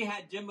mean, we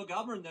had Jim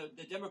McGovern,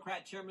 the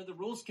Democrat chairman of the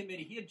Rules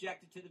Committee. He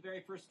objected to the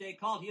very first day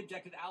called. He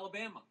objected to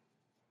Alabama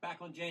back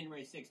on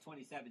January 6,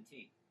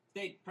 2017.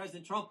 state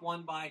President Trump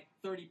won by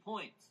 30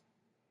 points.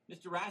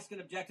 Mr. Raskin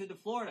objected to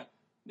Florida.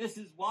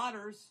 Mrs.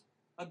 Waters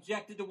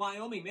objected to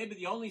Wyoming, maybe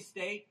the only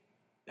state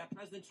that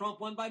President Trump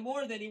won by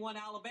more than he won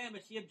Alabama.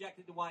 She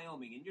objected to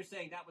Wyoming, and you're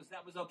saying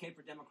that was okay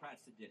for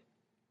Democrats to do.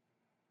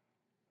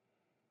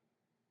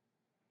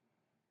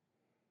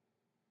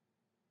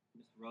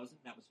 Mr. Rosen,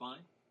 that was fine.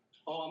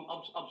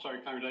 Oh, I'm sorry,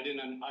 Congress. I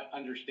didn't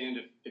understand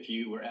if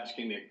you were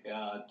asking me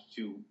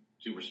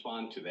to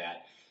respond to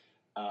that.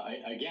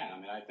 Again, I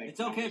mean, I think is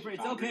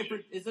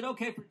it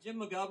okay for Jim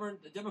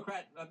McGovern, the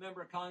Democrat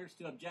member of Congress,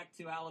 to object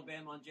to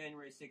Alabama on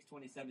January 6,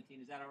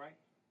 2017? Is that all right?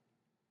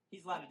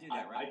 He's allowed to do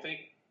that, right?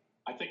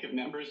 I think if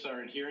members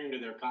are adhering to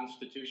their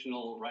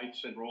constitutional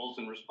rights and roles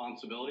and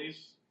responsibilities,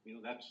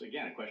 that's,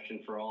 again, a question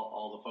for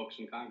all the folks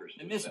in Congress.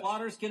 And Ms.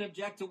 Waters can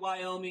object to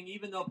Wyoming,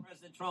 even though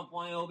President Trump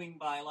won Wyoming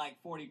by like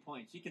 40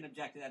 points. She can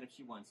object to that if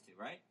she wants to,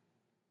 right?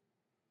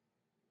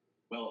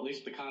 Well, at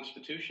least the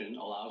Constitution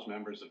allows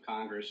members of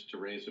Congress to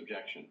raise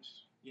objections.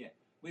 Yeah.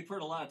 We've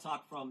heard a lot of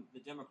talk from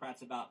the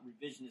Democrats about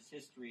revisionist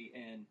history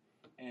and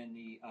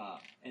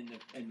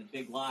the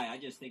big lie. I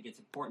just think it's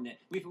important that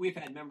we've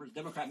had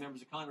Democrat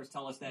members of Congress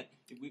tell us that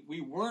we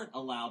weren't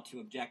allowed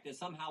to object, that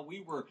somehow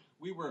we were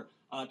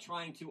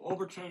trying to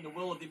overturn the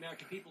will of the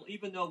American people,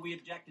 even though we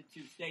objected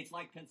to states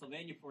like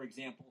Pennsylvania, for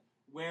example,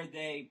 where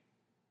they,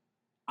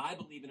 I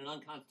believe in an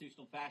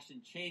unconstitutional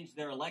fashion, changed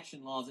their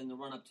election laws in the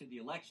run-up to the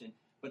election,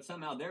 but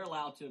somehow they're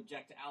allowed to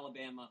object to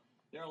Alabama,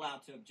 they're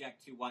allowed to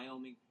object to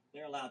Wyoming,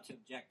 they're allowed to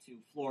object to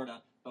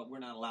Florida, but we're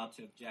not allowed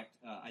to object.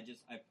 I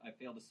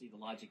fail to see the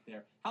logic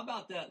there. How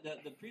about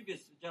the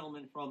previous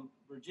gentleman from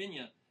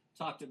Virginia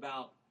talked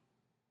about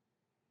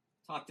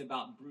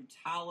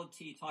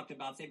brutality, talked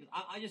about safety.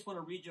 I just want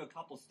to read you a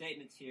couple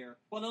statements here.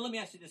 Well, no, let me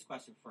ask you this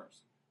question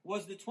first.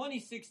 Was the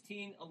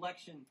 2016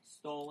 election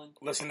stolen?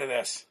 Listen to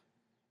this.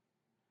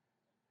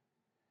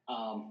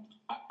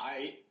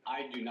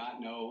 I do not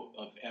know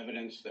of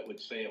evidence that would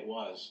say it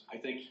was. I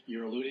think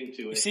you're alluding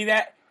to it. You see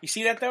that? You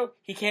see that though?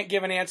 He can't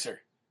give an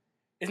answer.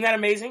 Isn't that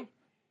amazing?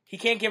 He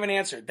can't give an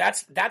answer.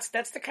 That's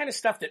the kind of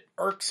stuff that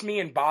irks me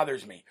and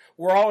bothers me.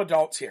 We're all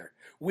adults here.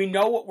 We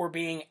know what we're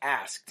being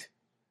asked.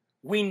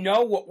 We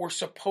know what we're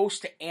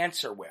supposed to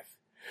answer with.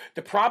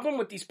 The problem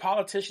with these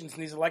politicians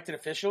and these elected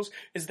officials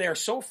is they are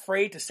so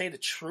afraid to say the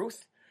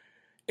truth.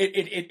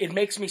 It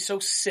makes me so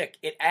sick.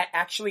 It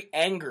actually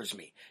angers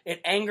me. It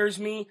angers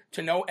me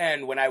to no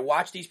end when I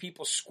watch these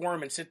people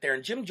squirm and sit there.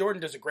 And Jim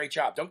Jordan does a great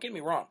job. Don't get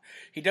me wrong.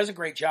 He does a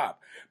great job.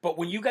 But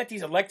when you got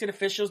these elected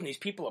officials and these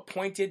people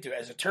appointed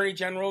as attorney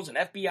generals and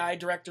FBI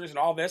directors and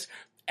all this,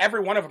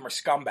 every one of them are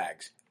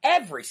scumbags.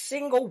 Every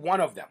single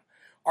one of them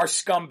are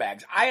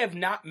scumbags. I have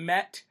not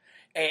met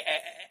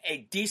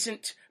a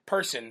decent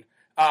person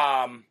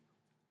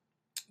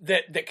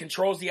that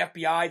controls the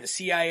FBI, the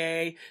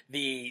CIA,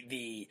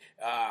 the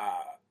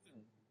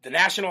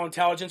National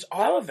Intelligence,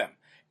 all of them.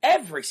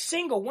 Every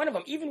single one of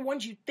them, even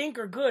ones you think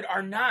are good,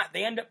 are not.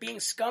 They end up being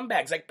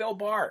scumbags like Bill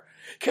Barr.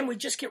 Can we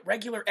just get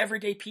regular,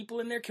 everyday people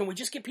in there? Can we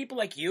just get people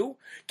like you?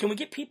 Can we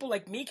get people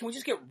like me? Can we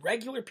just get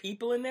regular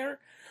people in there?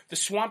 The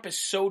swamp is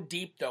so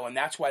deep, though, and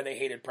that's why they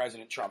hated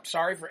President Trump.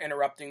 Sorry for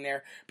interrupting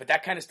there, but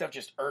that kind of stuff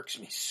just irks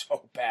me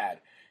so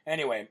bad.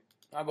 Anyway,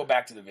 I'll go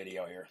back to the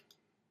video here.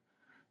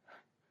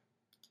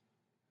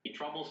 A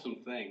troublesome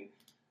thing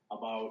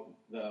about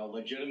the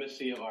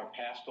legitimacy of our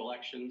past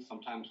elections,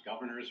 sometimes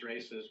governor's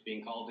races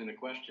being called into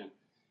question.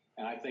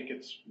 And I think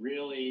it's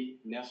really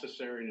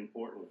necessary and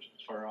important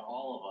for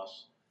all of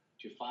us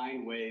to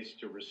find ways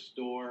to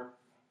restore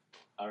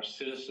our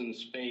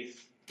citizens'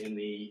 faith in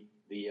the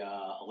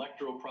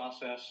electoral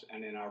process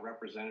and in our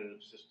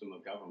representative system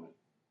of government.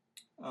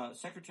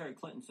 Secretary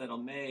Clinton said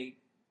on the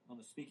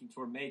speaking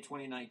tour, May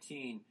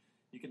 2019,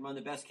 you can run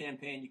the best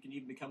campaign, you can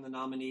even become the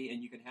nominee,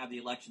 and you can have the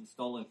election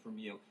stolen from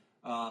you.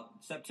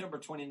 September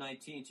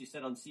 2019, she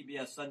said on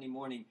CBS Sunday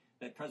Morning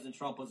that President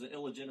Trump was an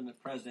illegitimate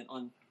president.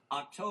 On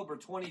October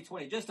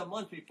 2020, just a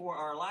month before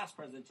our last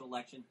presidential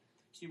election,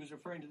 she was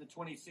referring to the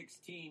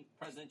 2016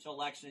 presidential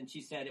election, and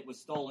she said it was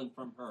stolen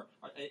from her.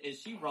 Is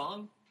she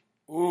wrong?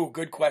 Ooh,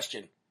 good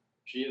question.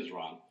 She is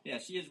wrong. Yeah,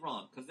 she is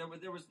wrong because there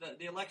was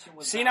the election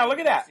was. See, now look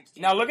at that.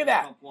 Now look at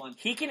that.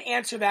 He can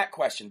answer that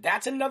question.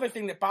 That's another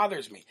thing that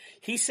bothers me.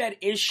 He said,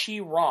 "Is she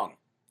wrong?"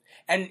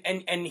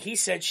 And he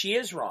said she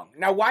is wrong.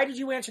 Now, why did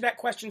you answer that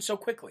question so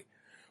quickly?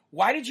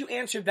 Why did you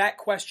answer that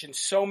question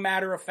so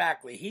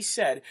matter-of-factly? He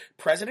said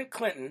Secretary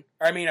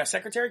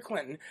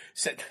Clinton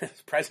said,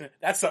 President,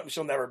 that's something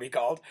she'll never be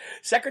called.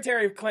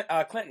 Secretary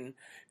Clinton,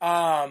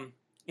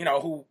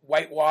 who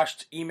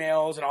whitewashed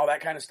emails and all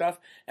that kind of stuff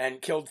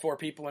and killed 4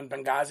 people in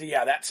Benghazi.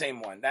 Yeah, that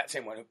same one.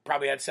 Who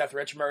probably had Seth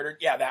Rich murdered.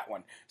 Yeah, that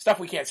one. Stuff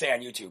we can't say on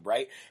YouTube,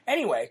 right?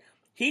 Anyway,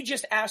 he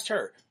just asked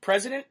her.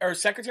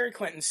 Secretary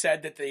Clinton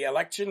said that the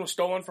election was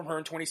stolen from her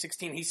in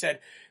 2016. He said,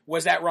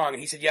 was that wrong?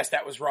 And he said, yes,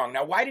 that was wrong.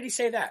 Now, why did he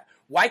say that?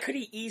 Why could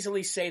he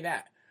easily say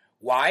that?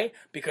 Why?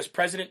 Because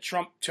President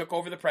Trump took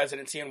over the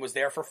presidency and was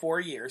there for 4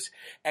 years,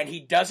 and he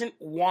doesn't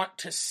want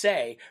to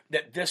say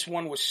that this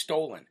one was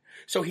stolen.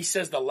 So he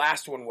says the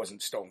last one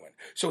wasn't stolen.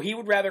 So he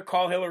would rather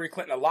call Hillary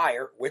Clinton a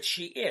liar, which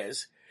she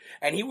is,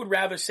 and he would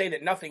rather say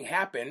that nothing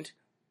happened,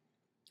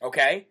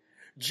 okay,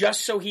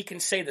 just so he can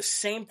say the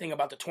same thing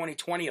about the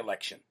 2020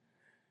 election.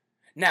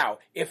 Now,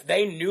 if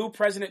they knew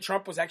President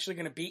Trump was actually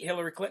going to beat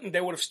Hillary Clinton, they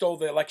would have stole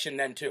the election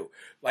then too.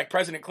 Like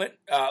President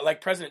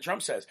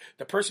Trump says,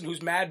 the person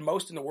who's mad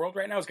most in the world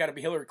right now has got to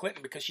be Hillary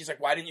Clinton, because she's like,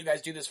 why didn't you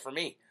guys do this for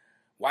me?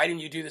 Why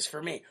didn't you do this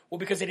for me? Well,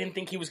 because they didn't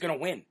think he was going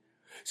to win.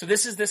 So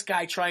this is this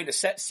guy trying to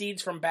set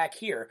seeds from back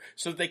here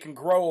so that they can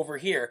grow over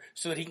here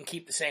so that he can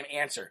keep the same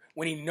answer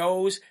when he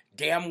knows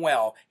damn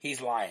well he's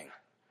lying.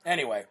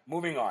 Anyway,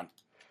 moving on.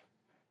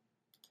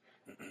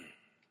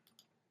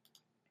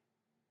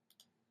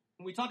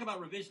 When we talk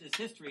about revisionist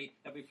history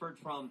that we've heard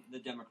from the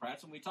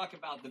Democrats, when we talk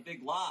about the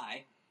big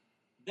lie,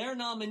 their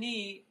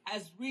nominee,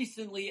 as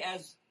recently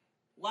as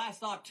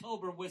last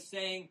October, was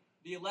saying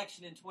the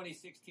election in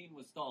 2016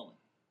 was stolen.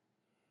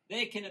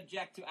 They can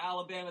object to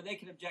Alabama, they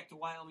can object to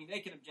Wyoming, they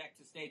can object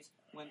to states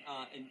when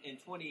in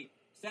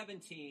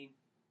 2017,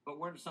 but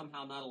we're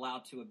somehow not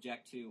allowed to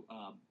object to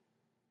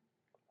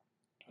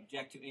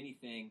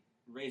anything,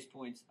 raise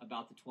points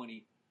about the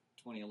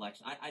 2020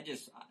 election.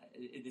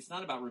 It's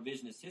not about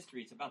revisionist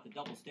history. It's about the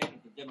double standard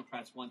the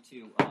Democrats want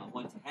to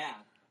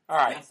have. All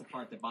right. That's the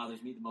part that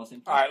bothers me the most.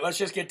 All right, let's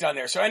just get done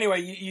there. So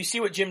anyway, you see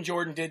what Jim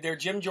Jordan did there.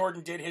 Jim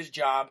Jordan did his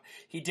job.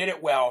 He did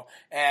it well,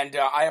 and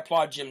I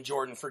applaud Jim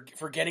Jordan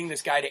for getting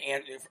this guy to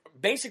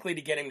basically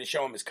to get him to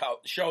show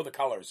the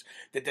colors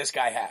that this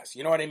guy has.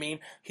 You know what I mean?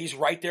 He's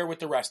right there with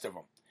the rest of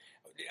them.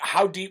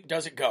 How deep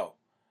does it go?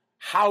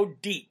 How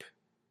deep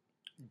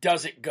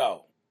does it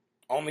go?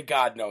 Only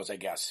God knows, I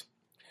guess.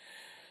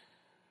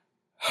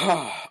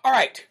 All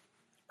right.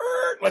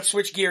 Let's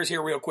switch gears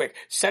here real quick.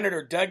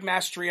 Senator Doug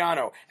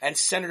Mastriano and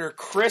Senator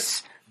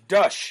Chris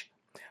Dush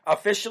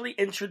officially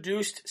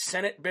introduced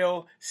Senate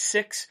Bill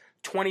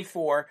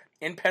 624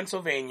 in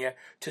Pennsylvania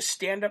to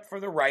stand up for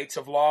the rights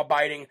of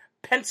law-abiding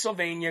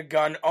Pennsylvania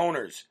gun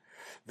owners.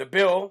 The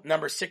bill,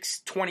 number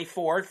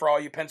 624, for all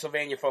you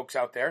Pennsylvania folks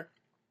out there,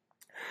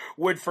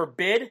 would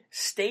forbid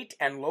state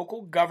and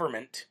local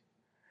government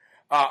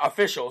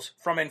officials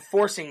from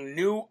enforcing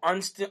new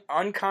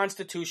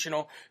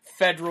unconstitutional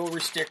federal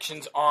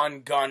restrictions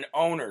on gun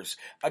owners.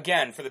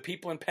 Again, for the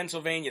people in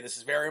Pennsylvania, this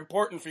is very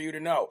important for you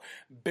to know.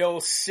 Bill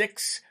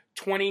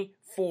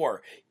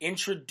 624,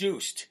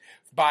 introduced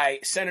by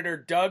Senator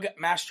Doug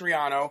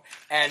Mastriano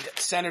and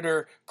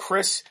Senator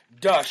Chris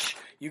Dush.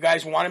 You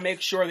guys want to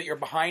make sure that you're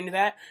behind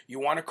that.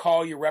 You want to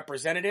call your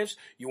representatives.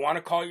 You want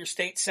to call your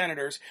state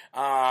senators.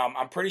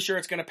 I'm pretty sure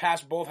it's going to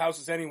pass both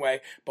houses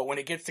anyway, but when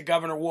it gets to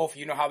Governor Wolf,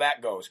 you know how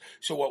that goes.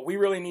 So what we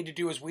really need to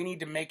do is we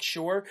need to make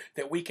sure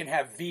that we can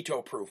have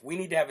veto proof. We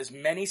need to have as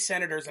many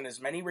senators and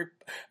as many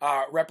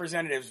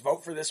representatives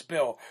vote for this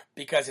bill,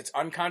 because it's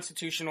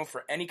unconstitutional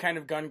for any kind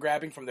of gun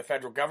grabbing from the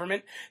federal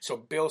government. So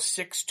Bill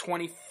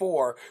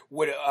 624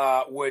 would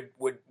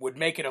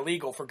make it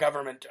illegal for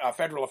government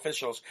federal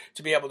officials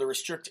to be able to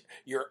restrict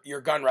your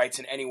gun rights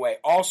in any way.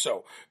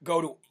 Also, go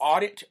to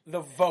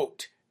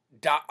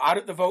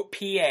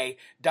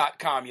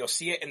auditthevotepa.com. You'll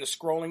see it in the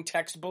scrolling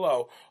text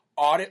below.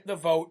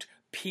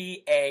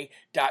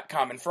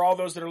 auditthevotepa.com. And for all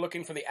those that are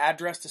looking for the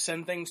address to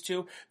send things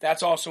to,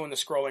 that's also in the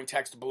scrolling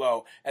text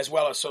below, as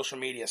well as social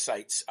media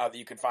sites that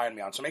you can find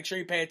me on. So make sure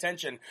you pay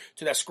attention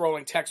to that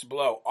scrolling text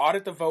below.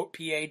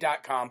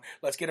 auditthevotepa.com.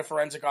 Let's get a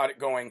forensic audit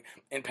going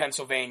in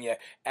Pennsylvania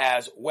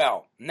as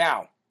well.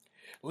 Now,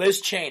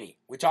 Liz Cheney,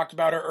 we talked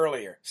about her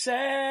earlier.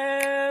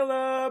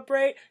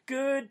 Celebrate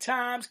good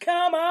times,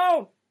 come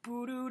on.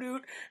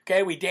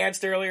 Okay, we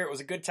danced earlier. It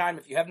was a good time.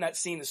 If you have not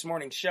seen this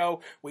morning's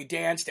show, we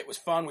danced. It was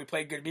fun. We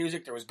played good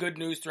music. There was good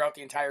news throughout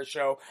the entire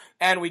show.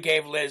 And we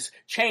gave Liz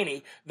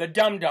Cheney the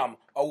Dum Dum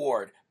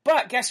Award.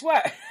 But guess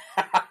what?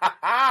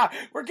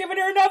 We're giving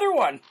her another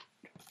one.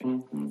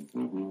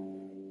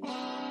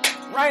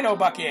 Rhino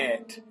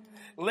Bucket.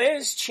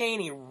 Liz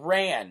Cheney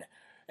ran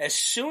as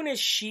soon as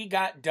she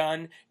got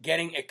done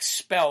getting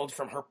expelled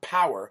from her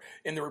power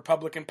in the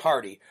Republican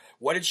Party.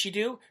 What did she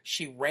do?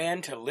 She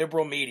ran to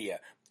liberal media.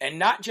 And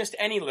not just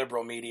any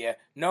liberal media.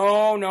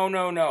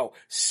 No.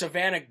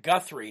 Savannah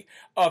Guthrie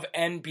of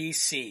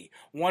NBC.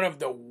 One of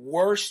the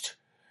worst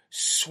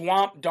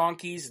swamp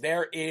donkeys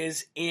there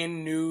is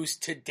in news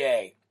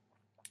today.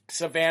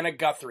 Savannah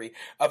Guthrie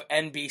of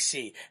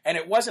NBC. And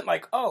it wasn't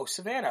like, oh,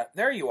 Savannah,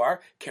 there you are.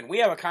 Can we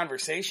have a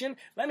conversation?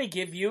 Let me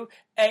give you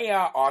a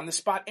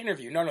on-the-spot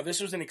interview. No,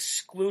 this was an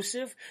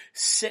exclusive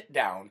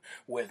sit-down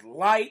with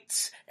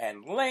lights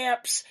and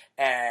lamps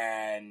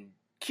and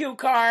cue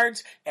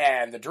cards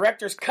and the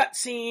director's cut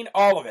scene,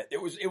 all of it.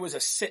 It was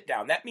a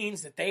sit-down. That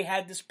means that they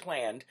had this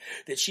planned,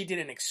 that she did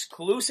an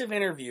exclusive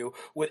interview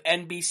with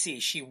NBC.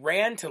 She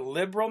ran to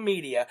liberal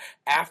media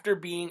after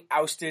being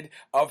ousted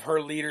of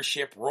her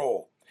leadership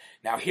role.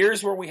 Now,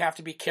 here's where we have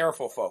to be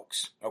careful,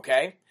 folks,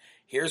 okay?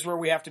 Here's where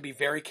we have to be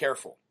very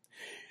careful.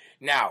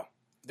 Now,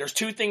 there's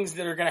two things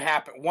that are going to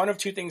happen. One of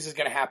two things is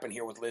going to happen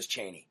here with Liz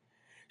Cheney.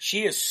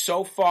 She is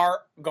so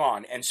far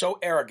gone and so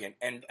arrogant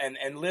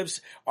and lives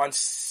on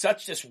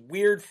such this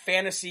weird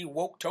fantasy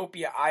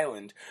Woketopia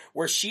island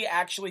where she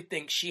actually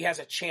thinks she has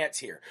a chance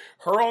here.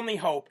 Her only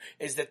hope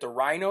is that the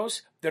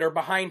rhinos that are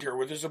behind her,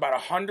 where there's about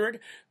 100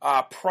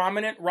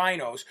 prominent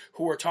rhinos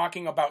who are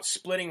talking about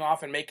splitting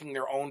off and making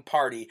their own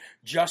party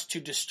just to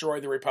destroy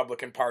the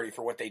Republican Party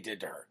for what they did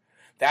to her.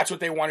 That's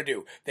what they want to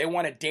do. They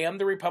want to damn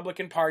the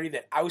Republican Party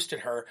that ousted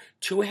her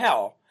to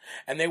hell,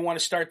 and they want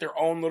to start their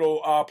own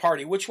little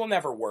party, which will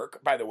never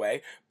work, by the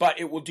way. But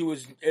it'll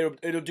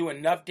do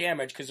enough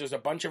damage because there's a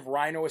bunch of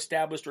rhino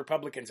established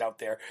Republicans out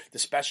there, the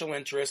special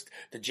interest,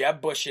 the Jeb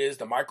Bushes,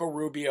 the Marco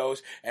Rubios,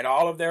 and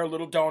all of their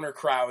little donor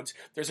crowds.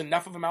 There's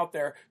enough of them out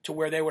there to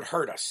where they would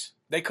hurt us.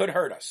 They could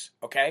hurt us.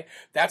 Okay,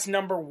 that's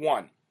number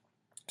one.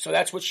 So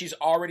that's what she's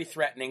already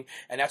threatening,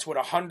 and that's what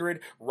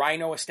 100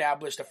 rhino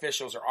established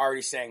officials are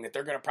already saying, that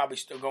they're going to probably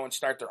still go and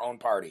start their own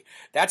party.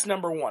 That's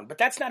number one. But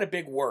that's not a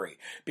big worry,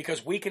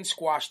 because we can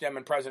squash them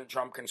and President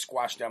Trump can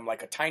squash them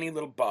like a tiny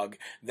little bug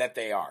that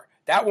they are.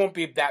 That won't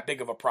be that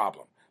big of a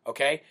problem,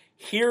 okay?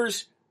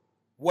 Here's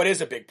what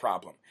is a big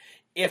problem.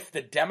 If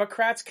the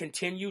Democrats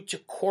continue to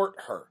court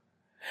her,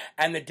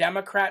 and the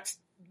Democrats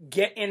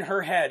get in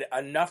her head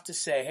enough to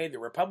say, hey, the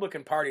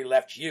Republican Party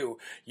left you.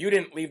 You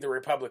didn't leave the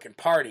Republican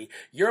Party.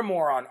 You're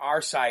more on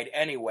our side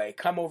anyway.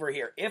 Come over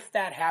here. If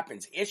that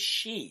happens, if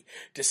she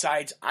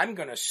decides, I'm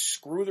going to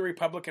screw the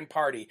Republican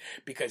Party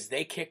because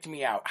they kicked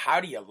me out,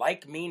 how do you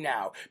like me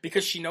now?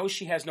 Because she knows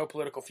she has no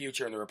political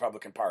future in the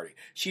Republican Party.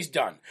 She's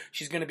done.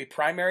 She's going to be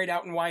primaried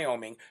out in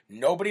Wyoming.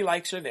 Nobody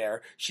likes her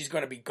there. She's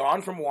going to be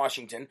gone from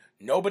Washington.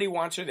 Nobody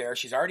wants her there.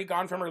 She's already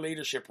gone from her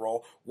leadership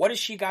role. What has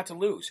she got to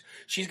lose?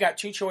 She's got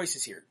two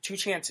choices here. Two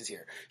chances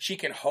here. She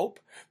can hope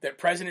that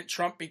President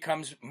Trump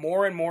becomes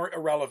more and more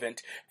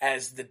irrelevant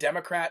as the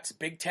Democrats,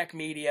 big tech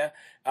media,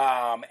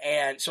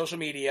 and social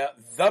media,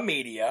 the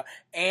media,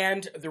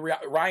 and the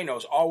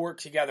rhinos all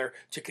work together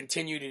to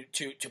continue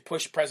to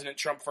push President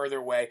Trump further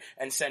away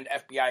and send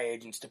FBI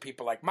agents to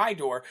people like my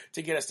door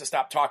to get us to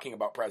stop talking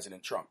about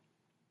President Trump.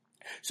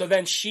 So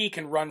then she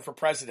can run for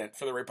president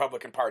for the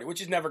Republican Party,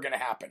 which is never going to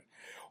happen.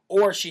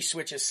 Or she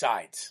switches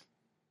sides.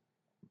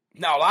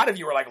 Now, a lot of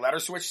you are like, let her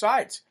switch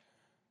sides.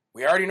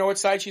 We already know what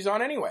side she's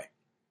on anyway.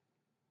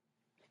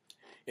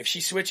 If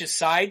she switches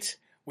sides,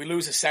 we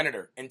lose a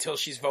senator until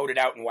she's voted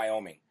out in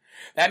Wyoming.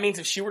 That means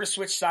if she were to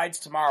switch sides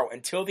tomorrow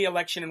until the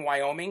election in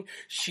Wyoming,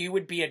 she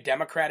would be a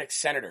Democratic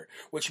senator,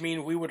 which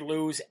means we would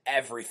lose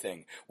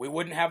everything. We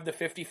wouldn't have the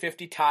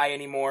 50-50 tie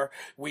anymore.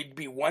 We'd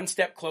be one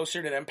step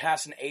closer to them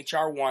passing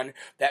H.R. 1.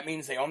 That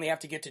means they only have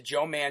to get to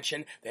Joe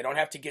Manchin. They don't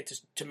have to get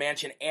to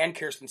Manchin and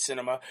Kyrsten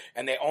Sinema,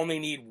 and they only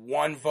need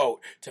one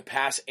vote to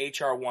pass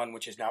H.R. 1,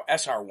 which is now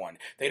S.R. 1.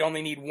 They'd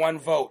only need one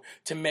vote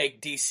to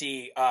make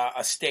D.C.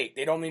 A state.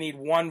 They'd only need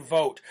one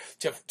vote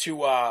to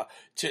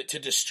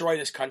destroy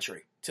this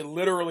country. To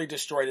literally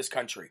destroy this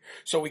country.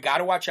 So we got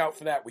to watch out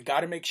for that. We got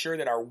to make sure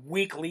that our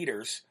weak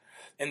leaders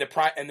in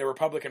the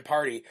Republican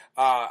Party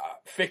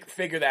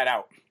figure that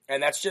out.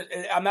 And that's just,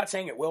 I'm not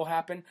saying it will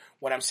happen.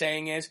 What I'm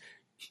saying is,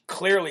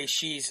 clearly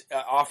she's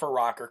off her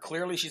rocker.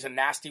 Clearly she's a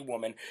nasty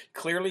woman.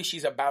 Clearly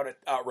she's about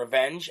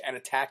revenge and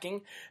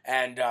attacking.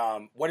 And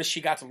what has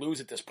she got to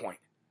lose at this point?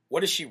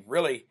 What has she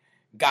really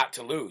got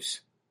to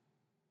lose?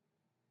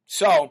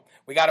 So,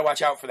 we got to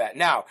watch out for that.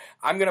 Now,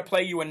 I'm going to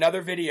play you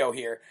another video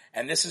here,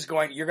 and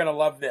you're going to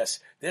love this.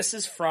 This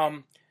is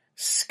from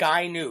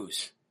Sky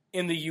News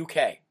in the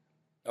UK,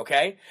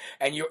 okay?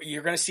 And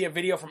you're going to see a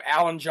video from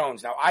Alan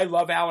Jones. Now, I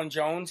love Alan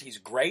Jones. He's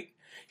great.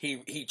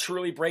 He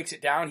truly breaks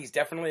it down. He's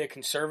definitely a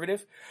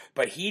conservative,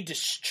 but he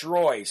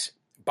destroys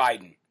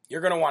Biden.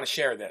 You're going to want to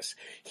share this.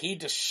 He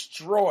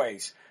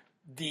destroys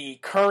the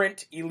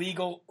current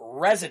illegal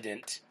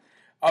resident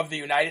of the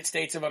United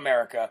States of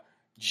America,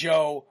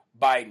 Joe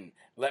Biden.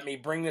 Let me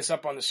bring this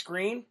up on the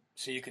screen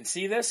so you can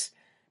see this,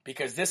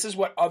 because this is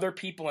what other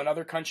people in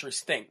other countries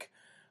think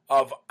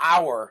of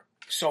our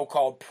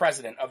so-called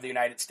president of the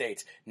United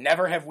States.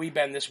 Never have we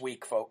been this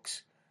weak,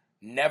 folks.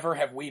 Never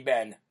have we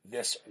been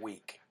this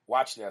weak.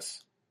 Watch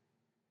this.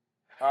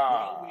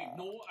 Well, we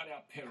ignore at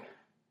our peril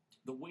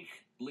the weak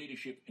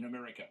leadership in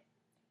America.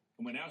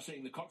 And we're now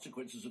seeing the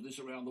consequences of this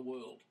around the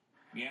world.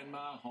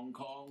 Myanmar, Hong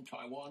Kong,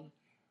 Taiwan,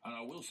 and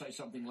I will say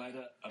something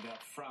later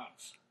about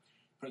France.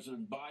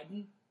 President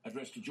Biden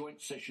addressed a joint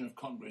session of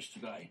Congress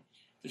today.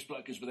 This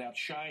bloke is without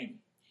shame.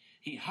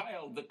 He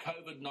hailed the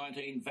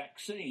COVID-19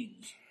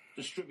 vaccines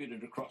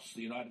distributed across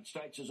the United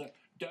States as a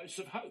dose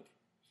of hope.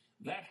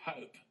 That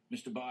hope,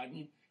 Mr.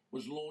 Biden,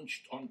 was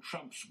launched on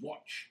Trump's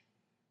watch.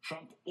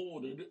 Trump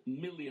ordered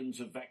millions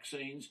of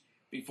vaccines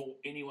before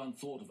anyone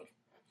thought of it.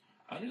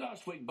 Only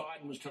last week,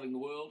 Biden was telling the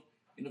world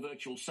in a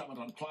virtual summit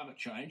on climate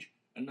change,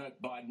 and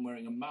note Biden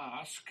wearing a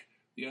mask,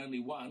 the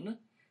only one,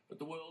 but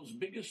the world's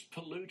biggest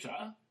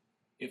polluter,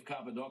 if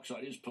carbon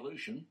dioxide is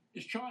pollution,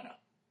 is China.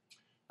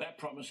 They're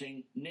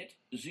promising net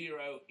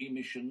zero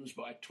emissions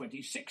by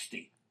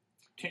 2060,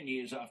 10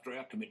 years after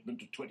our commitment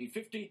to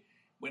 2050,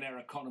 when our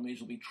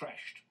economies will be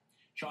trashed.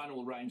 China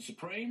will reign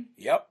supreme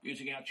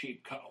using our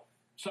cheap coal.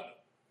 So,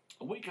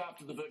 a week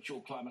after the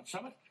virtual climate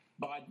summit,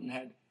 Biden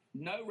had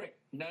no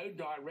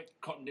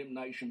direct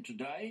condemnation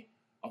today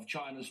of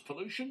China's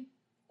pollution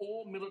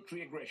or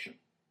military aggression.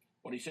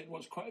 What he said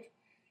was, quote,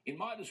 "In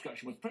my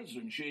discussion with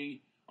President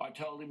Xi, I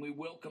told him we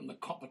welcome the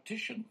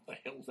competition." What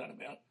the hell's that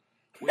about?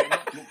 "We're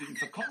not looking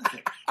for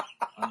conflict,"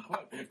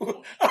 unquote. Well,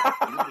 of course,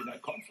 there will be no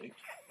conflict.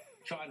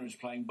 China is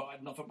playing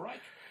Biden off a break.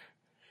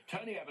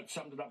 Tony Abbott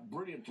summed it up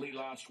brilliantly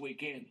last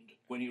weekend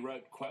when he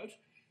wrote, quote,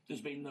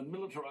 "There's been the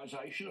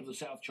militarisation of the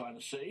South China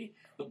Sea,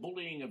 the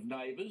bullying of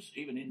neighbours,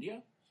 even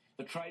India,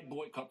 the trade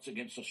boycotts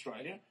against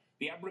Australia,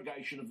 the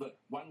abrogation of the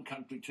One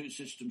Country, Two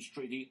Systems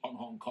Treaty on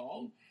Hong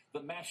Kong,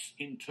 the mass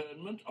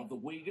internment of the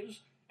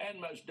Uyghurs, and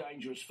most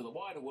dangerous for the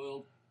wider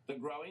world, the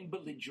growing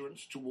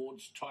belligerence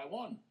towards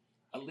Taiwan,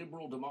 a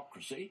liberal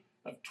democracy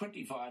of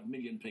 25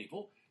 million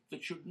people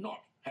that should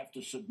not have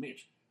to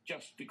submit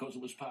just because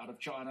it was part of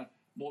China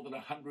more than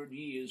 100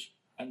 years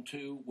and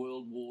 2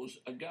 world wars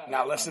ago."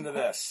 Now listen to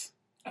this.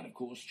 And of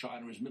course,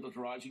 China is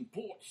militarising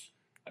ports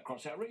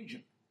across our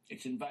region.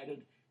 It's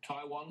invaded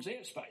Taiwan's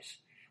airspace.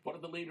 What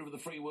did the leader of the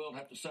free world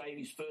have to say in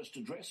his first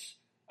address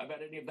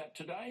about any of that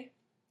today?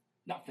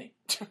 Nothing.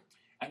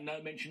 And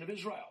no mention of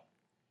Israel,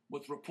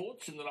 with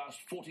reports in the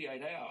last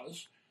 48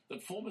 hours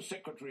that former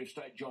Secretary of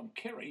State John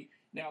Kerry,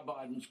 now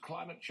Biden's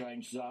climate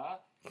change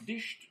czar,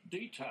 dished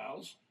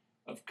details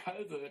of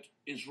covert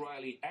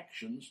Israeli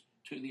actions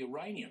to the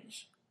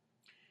Iranians.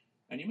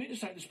 And you mean to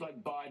say this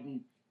bloke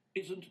Biden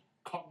isn't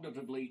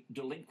cognitively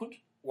delinquent?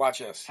 Watch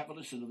this. Have a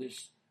listen to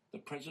this. The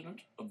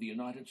President of the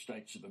United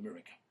States of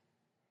America.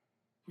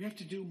 We have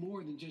to do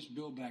more than just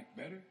build back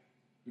better.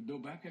 We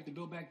have to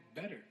build back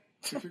better.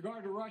 With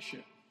regard to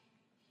Russia,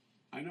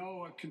 I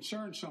know it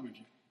concerns some of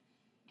you,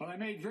 but I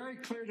made very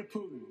clear to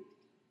Putin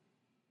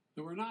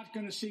that we're not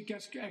going to seek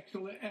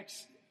escalation.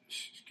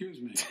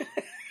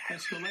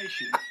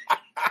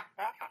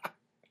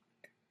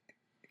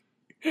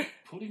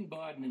 Putting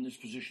Biden in this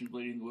position of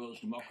leading the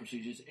world's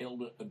democracies is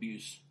elder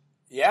abuse.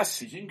 Yes.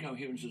 His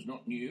incoherence is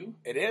not new.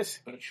 It is.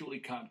 But it surely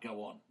can't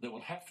go on. There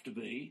will have to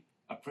be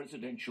a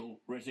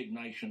presidential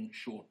resignation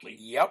shortly.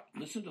 Yep.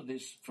 Listen to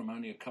this from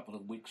only a couple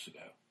of weeks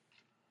ago.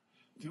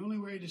 The only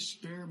way to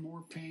spare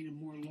more pain and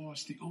more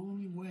loss, the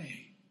only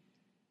way.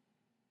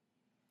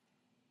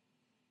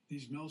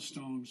 These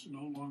millstones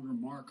no longer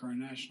mark our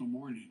national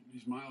mourning.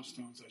 These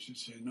milestones, I should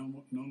say,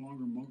 no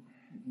longer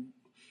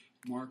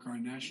mark our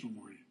national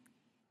mourning.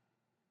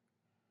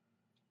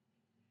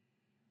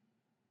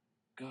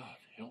 God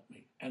help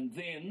me. And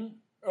then,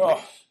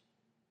 this.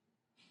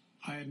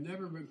 I have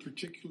never been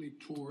particularly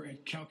poor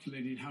at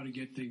calculating how to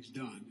get things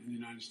done in the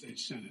United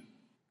States Senate.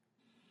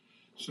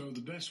 So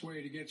the best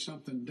way to get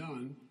something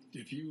done,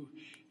 if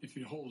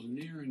it holds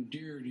near and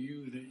dear to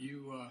you that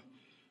you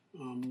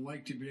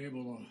like to be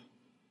able to.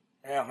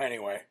 Well,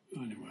 anyway.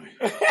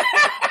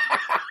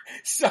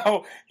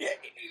 So,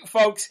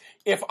 folks,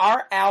 if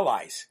our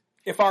allies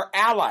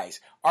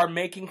are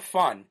making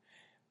fun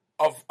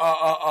of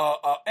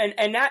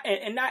and not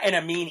in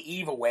a mean,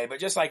 evil way, but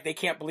just like they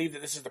can't believe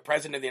that this is the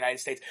president of the United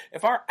States.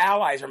 If our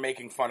allies are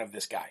making fun of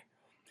this guy,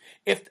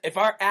 if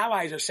our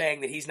allies are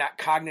saying that he's not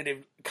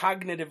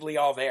cognitively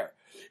all there,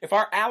 if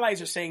our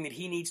allies are saying that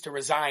he needs to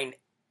resign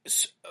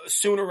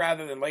sooner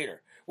rather than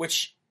later,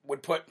 which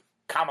would put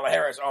Kamala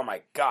Harris, oh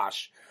my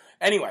gosh.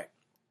 Anyway,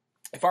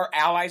 if our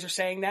allies are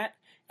saying that,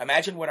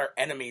 imagine what our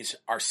enemies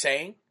are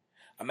saying,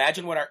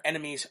 imagine what our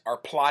enemies are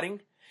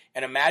plotting,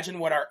 and imagine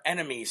what our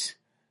enemies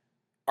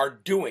are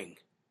doing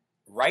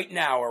right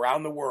now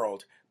around the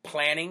world,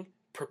 planning,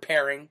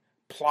 preparing,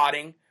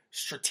 plotting,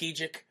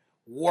 strategic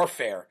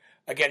warfare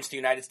against the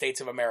United States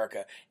of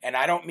America. And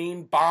I don't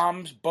mean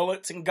bombs,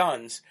 bullets, and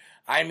guns.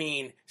 I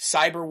mean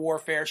cyber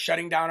warfare,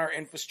 shutting down our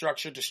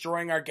infrastructure,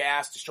 destroying our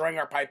gas, destroying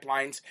our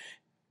pipelines,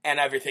 and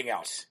everything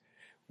else.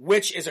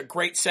 Which is a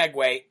great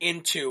segue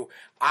into,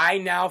 I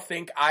now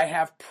think I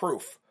have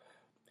proof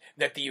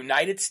that the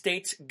United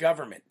States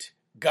government,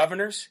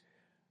 governors,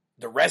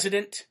 the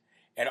resident,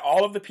 and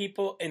all of the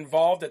people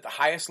involved at the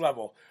highest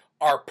level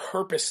are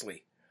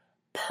purposely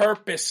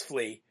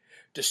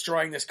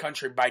destroying this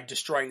country by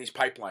destroying these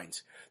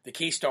pipelines. The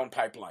Keystone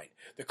Pipeline,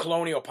 the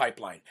Colonial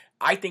Pipeline.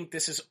 I think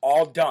this is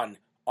all done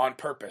on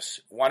purpose.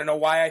 Want to know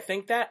why I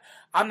think that?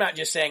 I'm not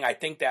just saying I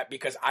think that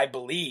because I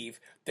believe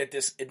that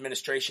this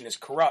administration is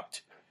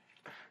corrupt.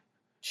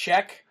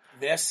 Check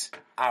this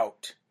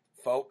out,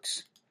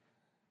 folks.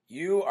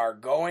 You are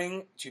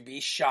going to be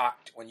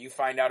shocked when you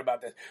find out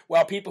about this.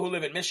 Well, people who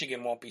live in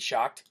Michigan won't be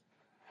shocked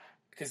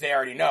because they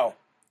already know.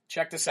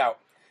 Check this out.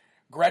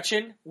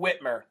 Gretchen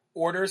Whitmer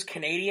orders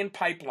Canadian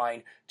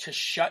pipeline to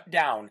shut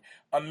down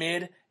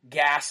amid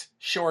gas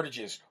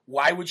shortages.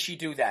 Why would she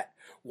do that?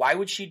 Why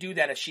would she do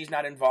that if she's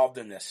not involved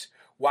in this?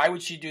 Why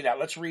would she do that?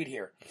 Let's read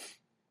here.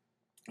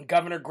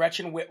 Governor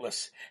Gretchen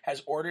Whitmer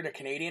has ordered a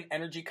Canadian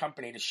energy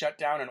company to shut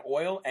down an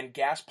oil and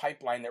gas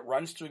pipeline that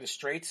runs through the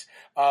Straits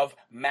of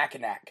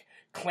Mackinac,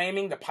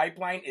 claiming the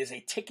pipeline is a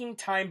ticking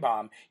time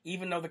bomb,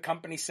 even though the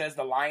company says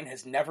the line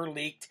has never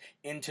leaked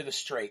into the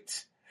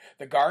Straits.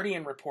 The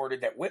Guardian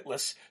reported that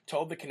Witless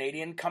told the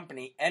Canadian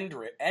company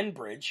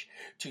Enbridge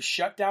to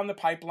shut down the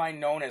pipeline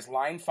known as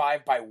Line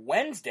 5 by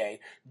Wednesday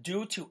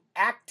due to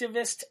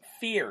activist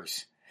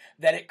fears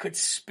that it could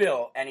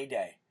spill any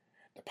day.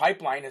 The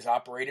pipeline has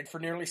operated for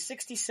nearly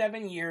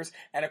 67 years,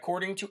 and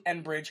according to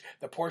Enbridge,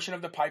 the portion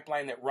of the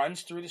pipeline that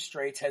runs through the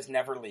straits has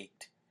never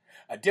leaked.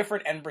 A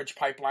different Enbridge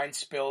pipeline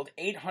spilled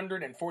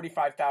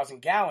 845,000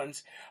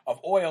 gallons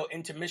of oil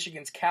into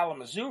Michigan's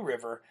Kalamazoo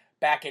River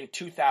back in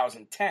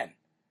 2010.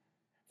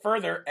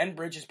 Further,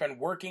 Enbridge has been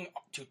working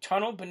to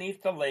tunnel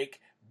beneath the lake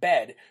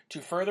bed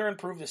to further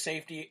improve the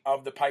safety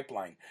of the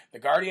pipeline. The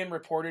Guardian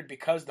reported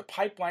because the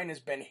pipeline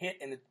has been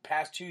hit in the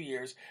past 2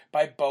 years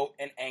by boat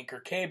and anchor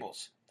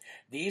cables.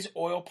 These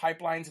oil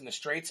pipelines in the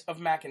Straits of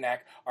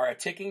Mackinac are a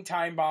ticking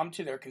time bomb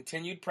to their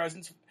continued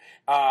presence,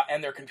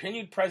 and their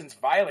continued presence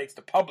violates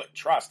the public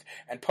trust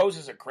and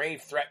poses a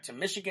grave threat to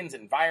Michigan's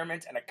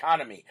environment and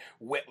economy,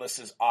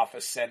 Witless's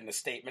office said in a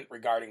statement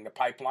regarding the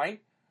pipeline.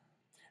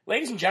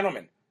 Ladies and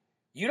gentlemen,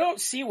 you don't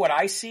see what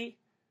I see?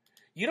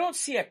 You don't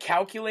see a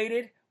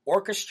calculated,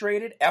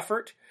 orchestrated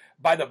effort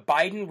by the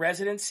Biden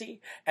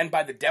residency and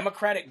by the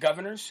Democratic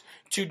governors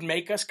to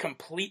make us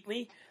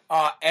completely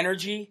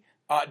energy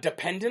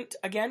dependent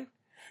again?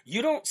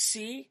 You don't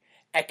see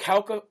a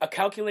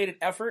calculated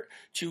effort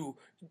to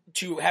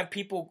have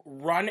people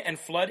run and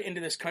flood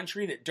into this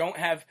country that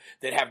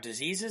have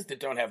diseases, that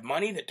don't have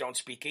money, that don't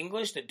speak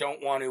English, that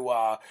don't want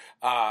to,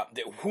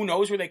 who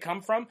knows where they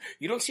come from?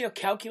 You don't see a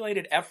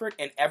calculated effort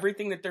in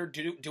everything that they're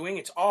doing.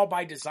 It's all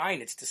by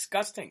design. It's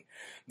disgusting.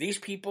 These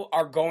people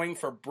are going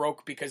for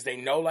broke because they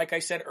know, like I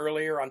said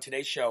earlier on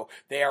today's show,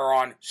 they are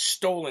on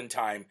stolen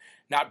time,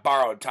 not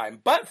borrowed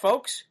time. But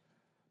folks,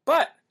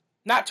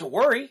 not to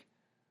worry.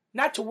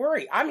 Not to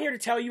worry. I'm here to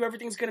tell you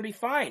everything's going to be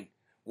fine.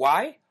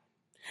 Why?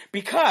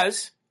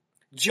 Because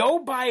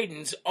Joe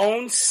Biden's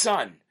own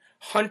son,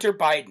 Hunter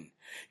Biden,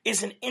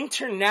 is an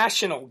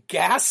international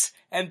gas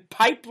and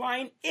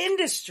pipeline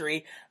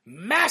industry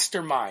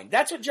mastermind.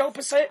 That's what Joe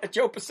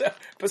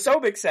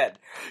Posobiec said.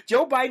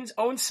 Joe Biden's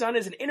own son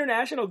is an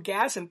international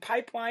gas and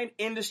pipeline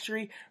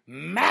industry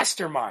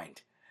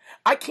mastermind.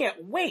 I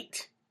cannot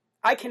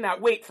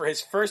wait for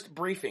his first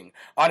briefing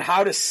on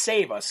how to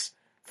save us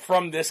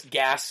from this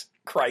gas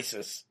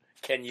crisis.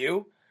 Can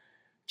you?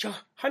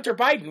 Hunter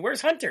Biden,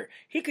 where's Hunter?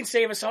 He can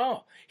save us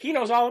all. He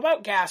knows all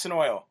about gas and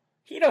oil.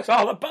 He knows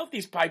all about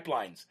these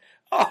pipelines.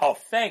 Oh,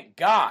 thank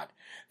God.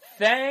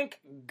 Thank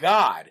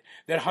God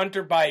that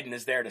Hunter Biden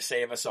is there to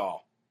save us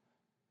all.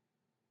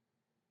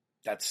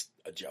 That's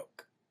a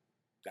joke.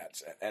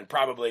 And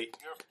probably...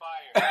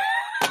 You're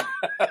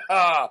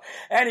fired.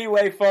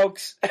 Anyway,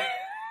 folks,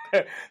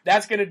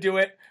 that's going to do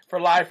it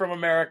for Live from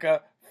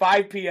America.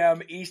 5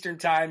 p.m. Eastern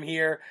Time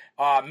here,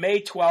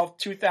 May 12th,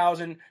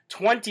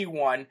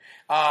 2021.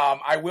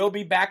 I will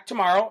be back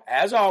tomorrow,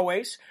 as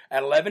always,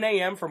 at 11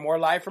 a.m. for more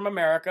Live from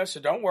America, so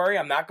don't worry,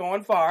 I'm not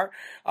going far.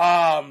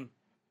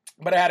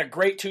 But I had a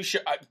great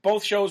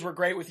both shows were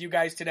great with you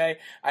guys today.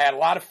 I had a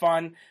lot of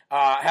fun.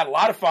 Had a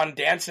lot of fun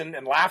dancing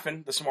and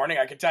laughing this morning,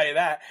 I can tell you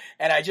that.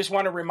 And I just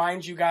want to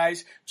remind you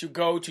guys to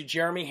go to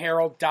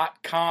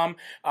jeremyherald.com,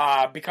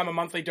 become a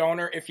monthly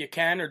donor if you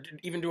can, or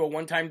even do a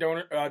one-time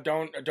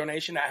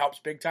donation. That helps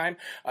big time.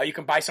 You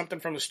can buy something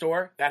from the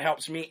store. That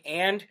helps me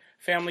and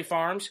Family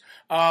Farms.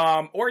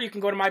 Or you can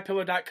go to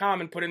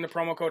mypillow.com and put in the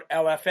promo code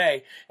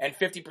LFA, and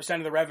 50%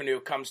 of the revenue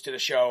comes to the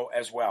show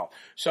as well.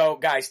 So,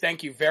 guys,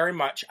 thank you very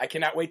much. I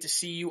cannot wait to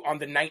see you on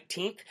the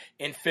 19th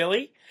in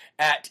Philly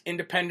at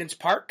Independence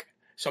Park.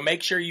 So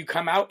make sure you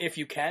come out if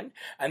you can.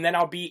 And then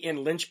I'll be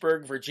in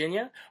Lynchburg,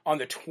 Virginia on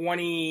the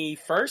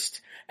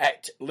 21st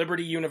at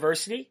Liberty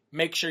University.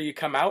 Make sure you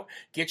come out,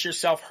 get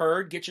yourself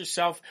heard, get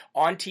yourself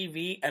on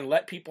TV, and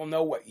let people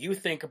know what you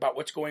think about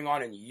what's going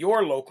on in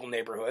your local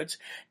neighborhoods.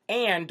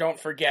 And don't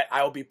forget,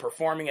 I will be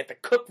performing at the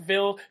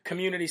Cookeville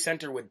Community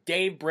Center with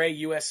Dave Bray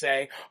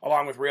USA,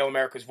 along with Real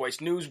America's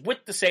Voice News,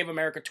 with the Save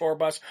America Tour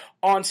Bus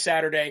on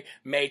Saturday,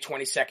 May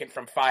 22nd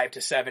from 5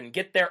 to 7.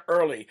 Get there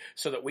early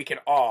so that we can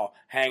all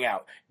hang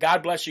out.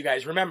 God bless you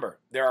guys. Remember,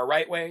 there are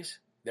right ways,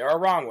 there are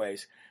wrong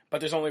ways, but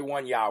there's only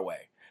one Yahweh.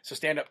 So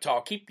stand up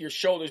tall, keep your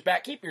shoulders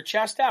back, keep your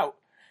chest out,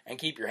 and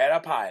keep your head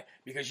up high,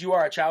 because you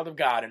are a child of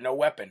God, and no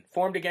weapon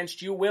formed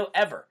against you will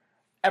ever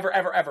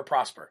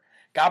prosper.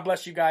 God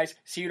bless you guys.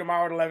 See you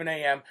tomorrow at 11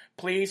 a.m.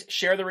 Please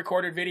share the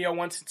recorded video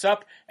once it's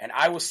up, and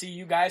I will see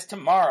you guys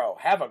tomorrow.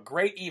 Have a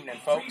great evening,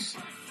 folks.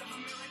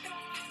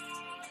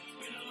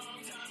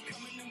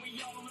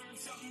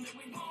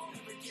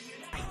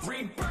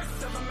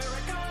 Rebirth of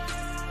America.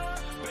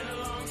 Been a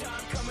long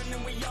time coming,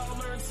 and we all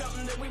learned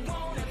something that we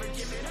won't ever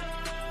give it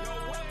up.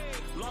 No way.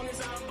 Long as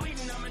I'm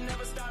bleeding, I'ma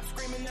never stop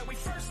screaming that we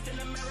first in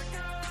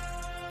America.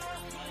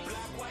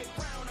 Black, white,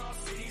 brown, all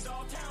cities,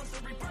 all towns.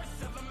 The rebirth.